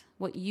want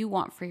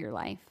for your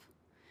life.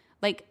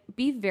 Like,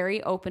 be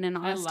very open and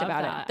honest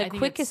about that. it. The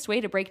quickest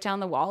way to break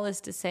down the wall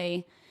is to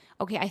say,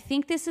 okay, I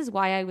think this is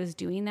why I was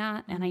doing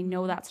that, and I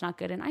know that's not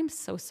good, and I'm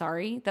so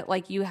sorry that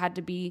like you had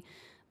to be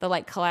the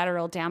like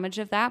collateral damage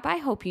of that, but I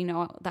hope you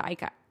know that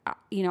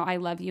I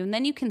love you. And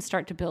then you can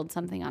start to build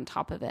something on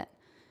top of it.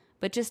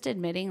 But just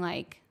admitting,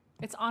 like,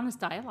 It's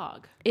honest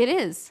dialogue. it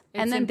is.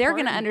 And It's then they're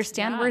going to important.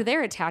 understand Yeah. where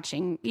they're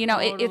attaching. You know,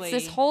 it's Totally.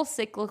 this whole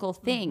cyclical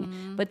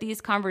thing. But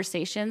these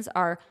conversations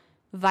are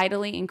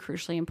vitally and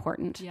crucially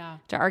important Yeah.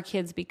 to our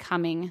kids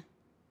becoming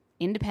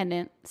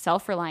independent,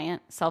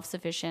 self-reliant,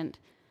 self-sufficient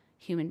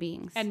human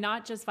beings. And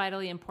not just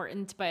vitally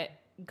important, but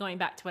going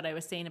back to what I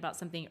was saying about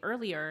something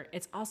earlier,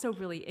 it's also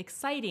really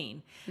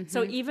exciting.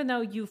 So even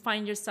though you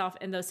find yourself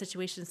in those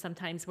situations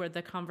sometimes where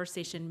the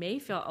conversation may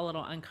feel a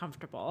little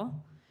uncomfortable,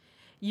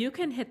 you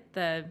can hit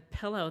the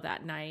pillow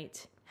that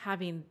night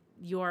having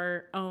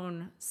your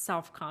own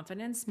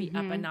self-confidence be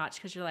up a notch,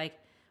 because you're like,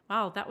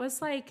 wow, that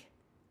was like,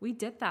 we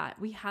did that.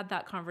 We had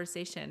that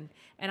conversation,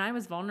 and I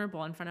was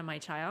vulnerable in front of my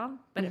child,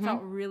 but it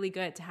felt really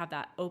good to have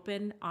that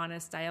open,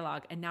 honest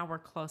dialogue. And now we're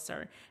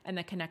closer and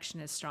the connection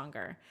is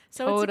stronger.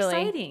 So Totally. it's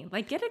exciting.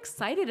 Like, get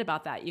excited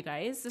about that, you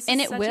guys. This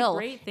And is it such will. a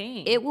great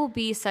thing. It will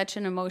be such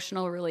an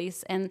emotional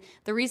release. And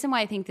the reason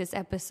why I think this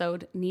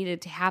episode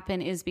needed to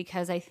happen is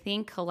because I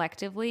think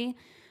collectively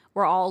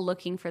we're all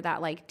looking for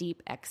that like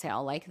deep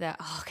exhale, like the,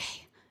 oh,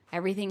 okay,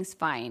 everything's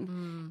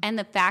fine. And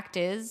the fact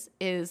is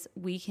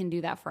we can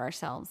do that for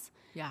ourselves.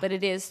 Yeah. But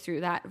it is through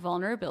that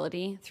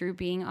vulnerability, through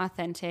being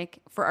authentic,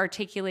 for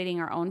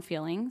articulating our own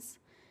feelings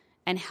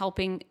and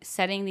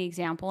setting the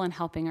example and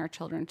helping our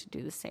children to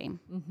do the same.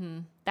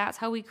 That's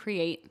how we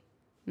create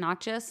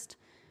not just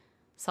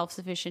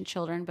self-sufficient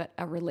children, but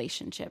a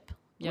relationship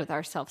with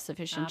our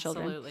self-sufficient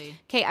children. Absolutely.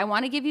 Okay, I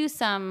want to give you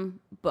some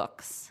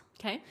books.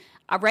 Okay.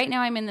 Right now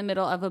I'm in the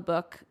middle of a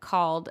book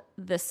called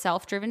The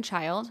Self-Driven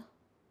Child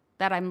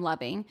that I'm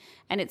loving,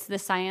 and it's the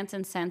science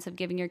and sense of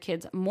giving your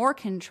kids more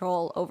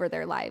control over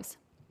their lives.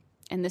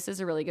 And this is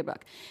a really good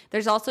book.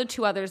 There's also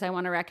two others I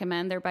want to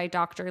recommend. They're by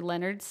Dr.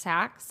 Leonard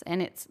Sachs,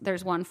 and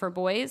there's one for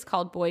boys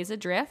called Boys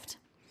Adrift,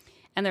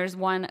 and there's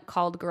one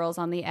called Girls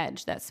on the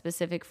Edge that's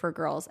specific for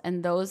girls.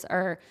 And those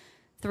are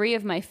three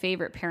of my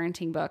favorite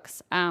parenting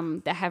books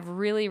that have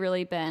really,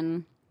 really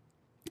been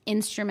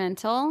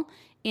instrumental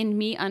in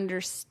me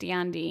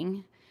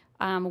understanding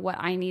what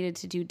I needed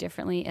to do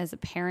differently as a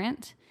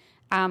parent.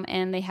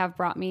 And they have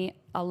brought me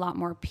a lot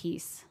more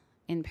peace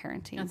in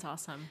parenting. That's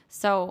awesome.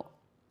 So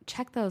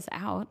check those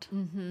out.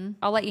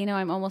 I'll let you know.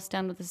 I'm almost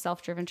done with The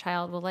Self-Driven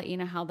Child. We'll let you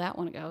know how that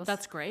one goes.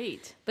 That's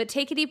great. But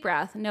take a deep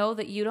breath. Know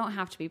that you don't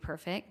have to be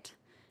perfect.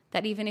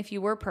 That even if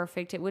you were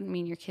perfect, it wouldn't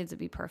mean your kids would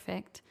be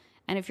perfect.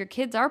 And if your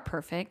kids are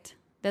perfect,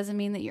 doesn't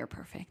mean that you're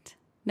perfect.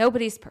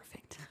 Nobody's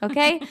perfect.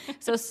 Okay?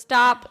 So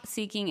stop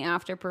seeking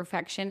after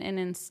perfection, and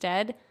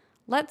instead,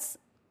 let's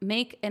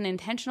make an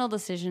intentional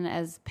decision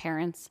as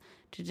parents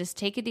to just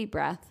take a deep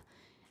breath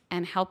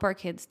and help our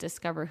kids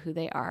discover who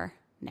they are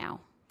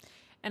now.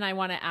 And I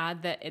want to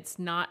add that it's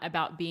not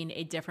about being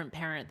a different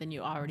parent than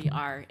you already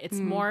are. It's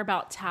more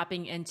about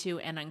tapping into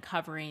and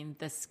uncovering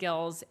the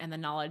skills and the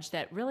knowledge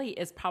that really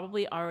is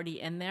probably already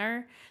in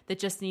there, that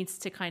just needs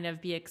to kind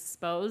of be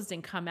exposed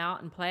and come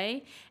out and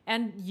play.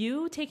 And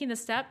you taking the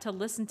step to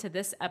listen to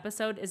this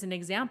episode is an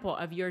example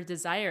of your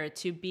desire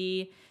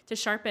to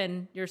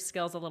sharpen your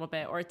skills a little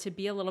bit, or to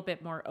be a little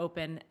bit more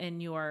open in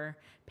your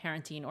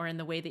parenting or in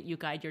the way that you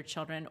guide your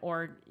children.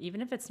 Or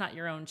even if it's not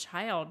your own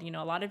child,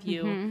 a lot of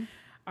you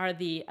are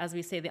the, as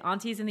we say, the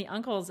aunties and the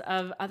uncles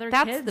of other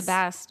That's kids. the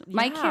best.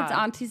 My Yeah. kids'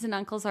 aunties and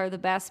uncles are the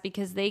best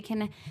because they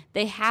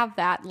have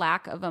that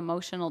lack of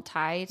emotional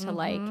tie to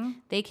like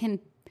they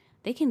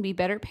can be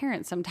better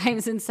parents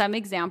sometimes in some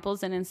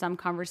examples and in some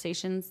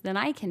conversations than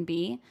I can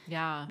be.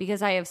 Yeah.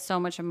 Because I have so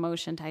much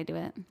emotion tied to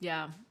it.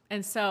 Yeah.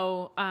 And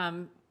so,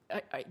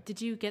 did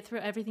you get through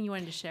everything you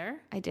wanted to share?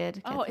 I did.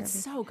 Oh, it's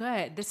so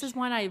good. This is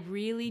one I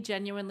really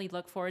genuinely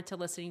look forward to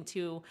listening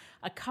to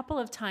a couple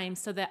of times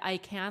so that I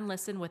can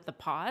listen with the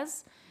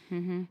pause.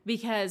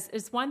 Because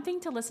it's one thing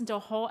to listen to a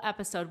whole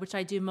episode, which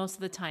I do most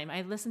of the time.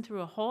 I listen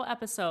through a whole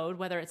episode,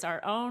 whether it's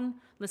our own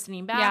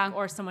listening back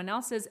or someone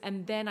else's,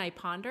 and then I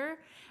ponder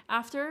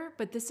after.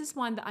 But this is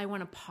one that I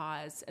want to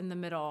pause in the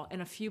middle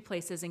in a few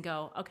places and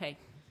go, okay,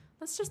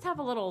 let's just have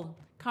a little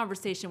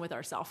conversation with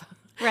ourselves.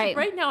 Right.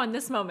 Right now in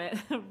this moment,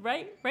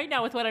 right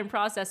now with what I'm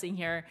processing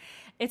here,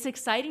 it's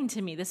exciting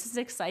to me. This is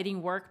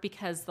exciting work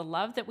because the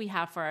love that we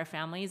have for our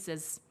families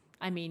is,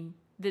 I mean,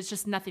 there's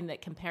just nothing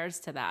that compares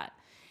to that.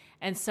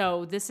 And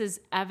so this is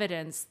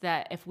evidence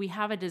that if we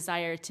have a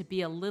desire to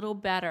be a little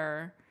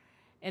better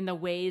in the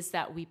ways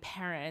that we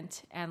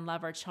parent and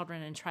love our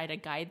children and try to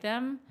guide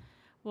them,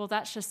 well,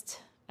 that's just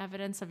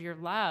evidence of your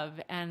love.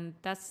 And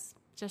that's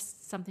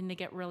just something to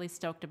get really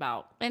stoked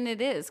about. And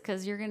it is,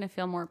 because you're going to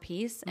feel more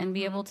peace and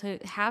be able to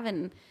have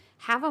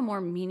a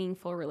more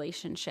meaningful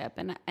relationship.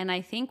 And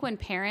I think when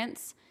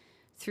parents,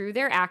 through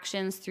their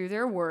actions, through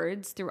their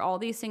words, through all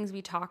these things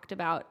we talked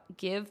about,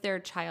 give their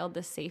child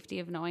the safety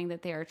of knowing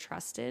that they are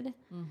trusted,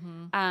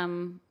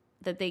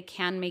 that they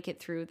can make it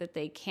through, that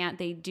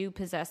they do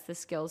possess the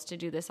skills to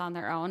do this on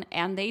their own,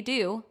 and they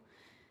do,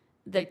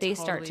 that they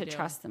start to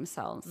trust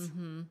themselves,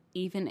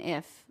 even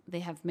if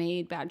they have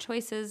made bad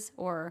choices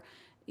or,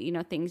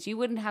 things you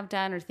wouldn't have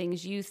done or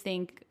things you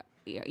think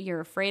you're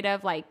afraid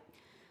of. Like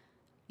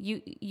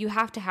you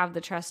have to have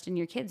the trust in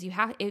your kids.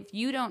 If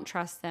you don't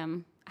trust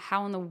them,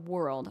 how in the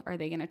world are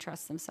they going to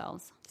trust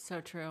themselves? So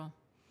true.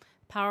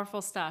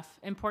 Powerful stuff,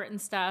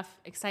 important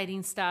stuff,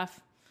 exciting stuff.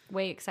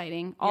 Way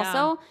exciting.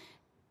 Also,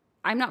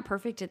 I'm not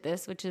perfect at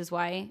this, which is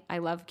why I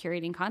love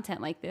curating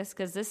content like this,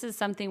 because this is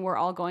something we're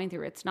all going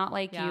through. It's not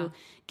like you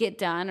get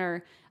done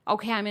or,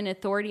 okay, I'm an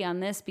authority on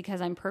this because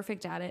I'm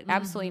perfect at it.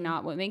 Absolutely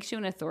not. What makes you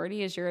an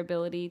authority is your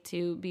ability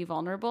to be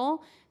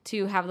vulnerable,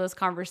 to have those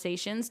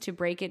conversations, to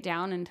break it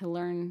down, and to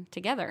learn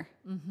together.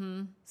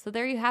 So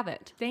there you have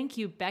it. Thank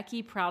you,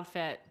 Becky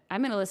Proudfit.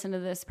 I'm going to listen to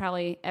this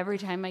probably every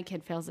time my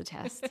kid fails a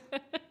test.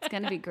 It's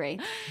going to be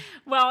great.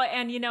 Well,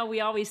 and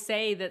we always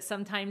say that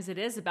sometimes it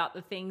is about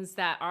the things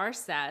that are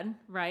said,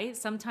 right?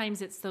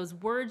 Sometimes it's those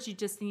words you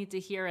just need to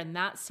hear in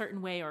that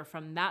certain way or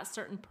from that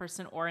certain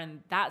person or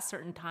in that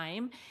certain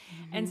time.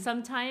 And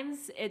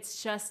sometimes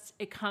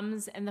it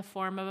comes in the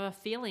form of a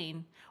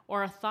feeling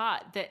or a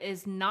thought that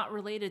is not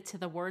related to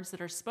the words that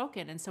are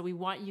spoken. And so we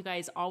want you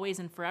guys always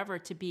and forever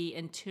to be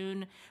in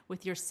tune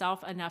with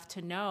yourself enough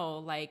to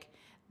know, like,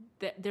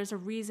 that there's a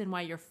reason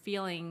why you're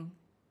feeling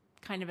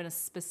kind of in a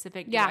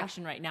specific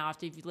direction right now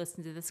after you've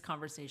listened to this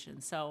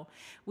conversation. So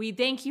we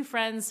thank you,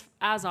 friends,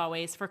 as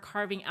always, for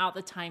carving out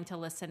the time to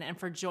listen and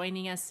for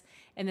joining us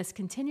in this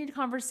continued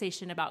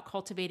conversation about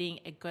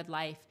cultivating a good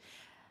life.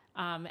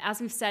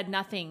 As we've said,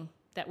 nothing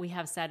that we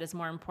have said is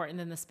more important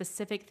than the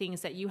specific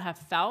things that you have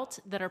felt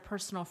that are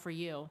personal for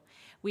you.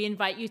 We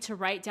invite you to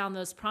write down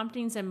those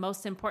promptings and,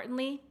 most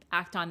importantly,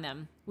 act on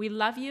them. We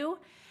love you.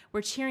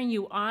 We're cheering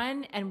you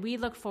on, and we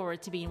look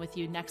forward to being with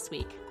you next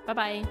week.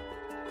 Bye-bye.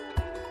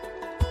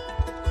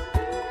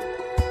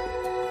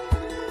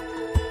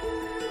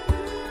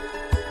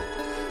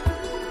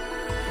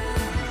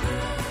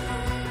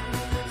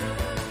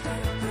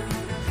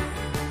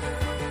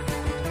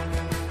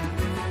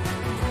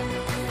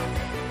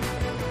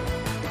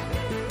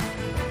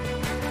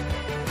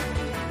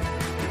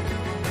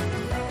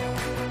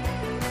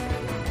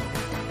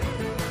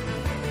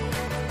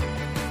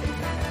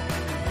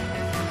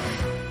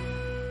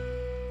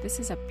 This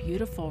is a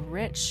beautiful,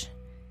 rich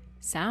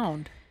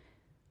sound.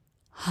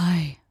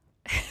 Hi.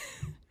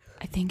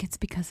 I think it's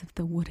because of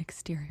the wood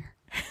exterior.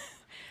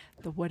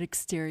 The wood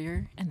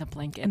exterior and the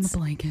blankets. And the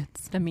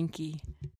blankets. The minky.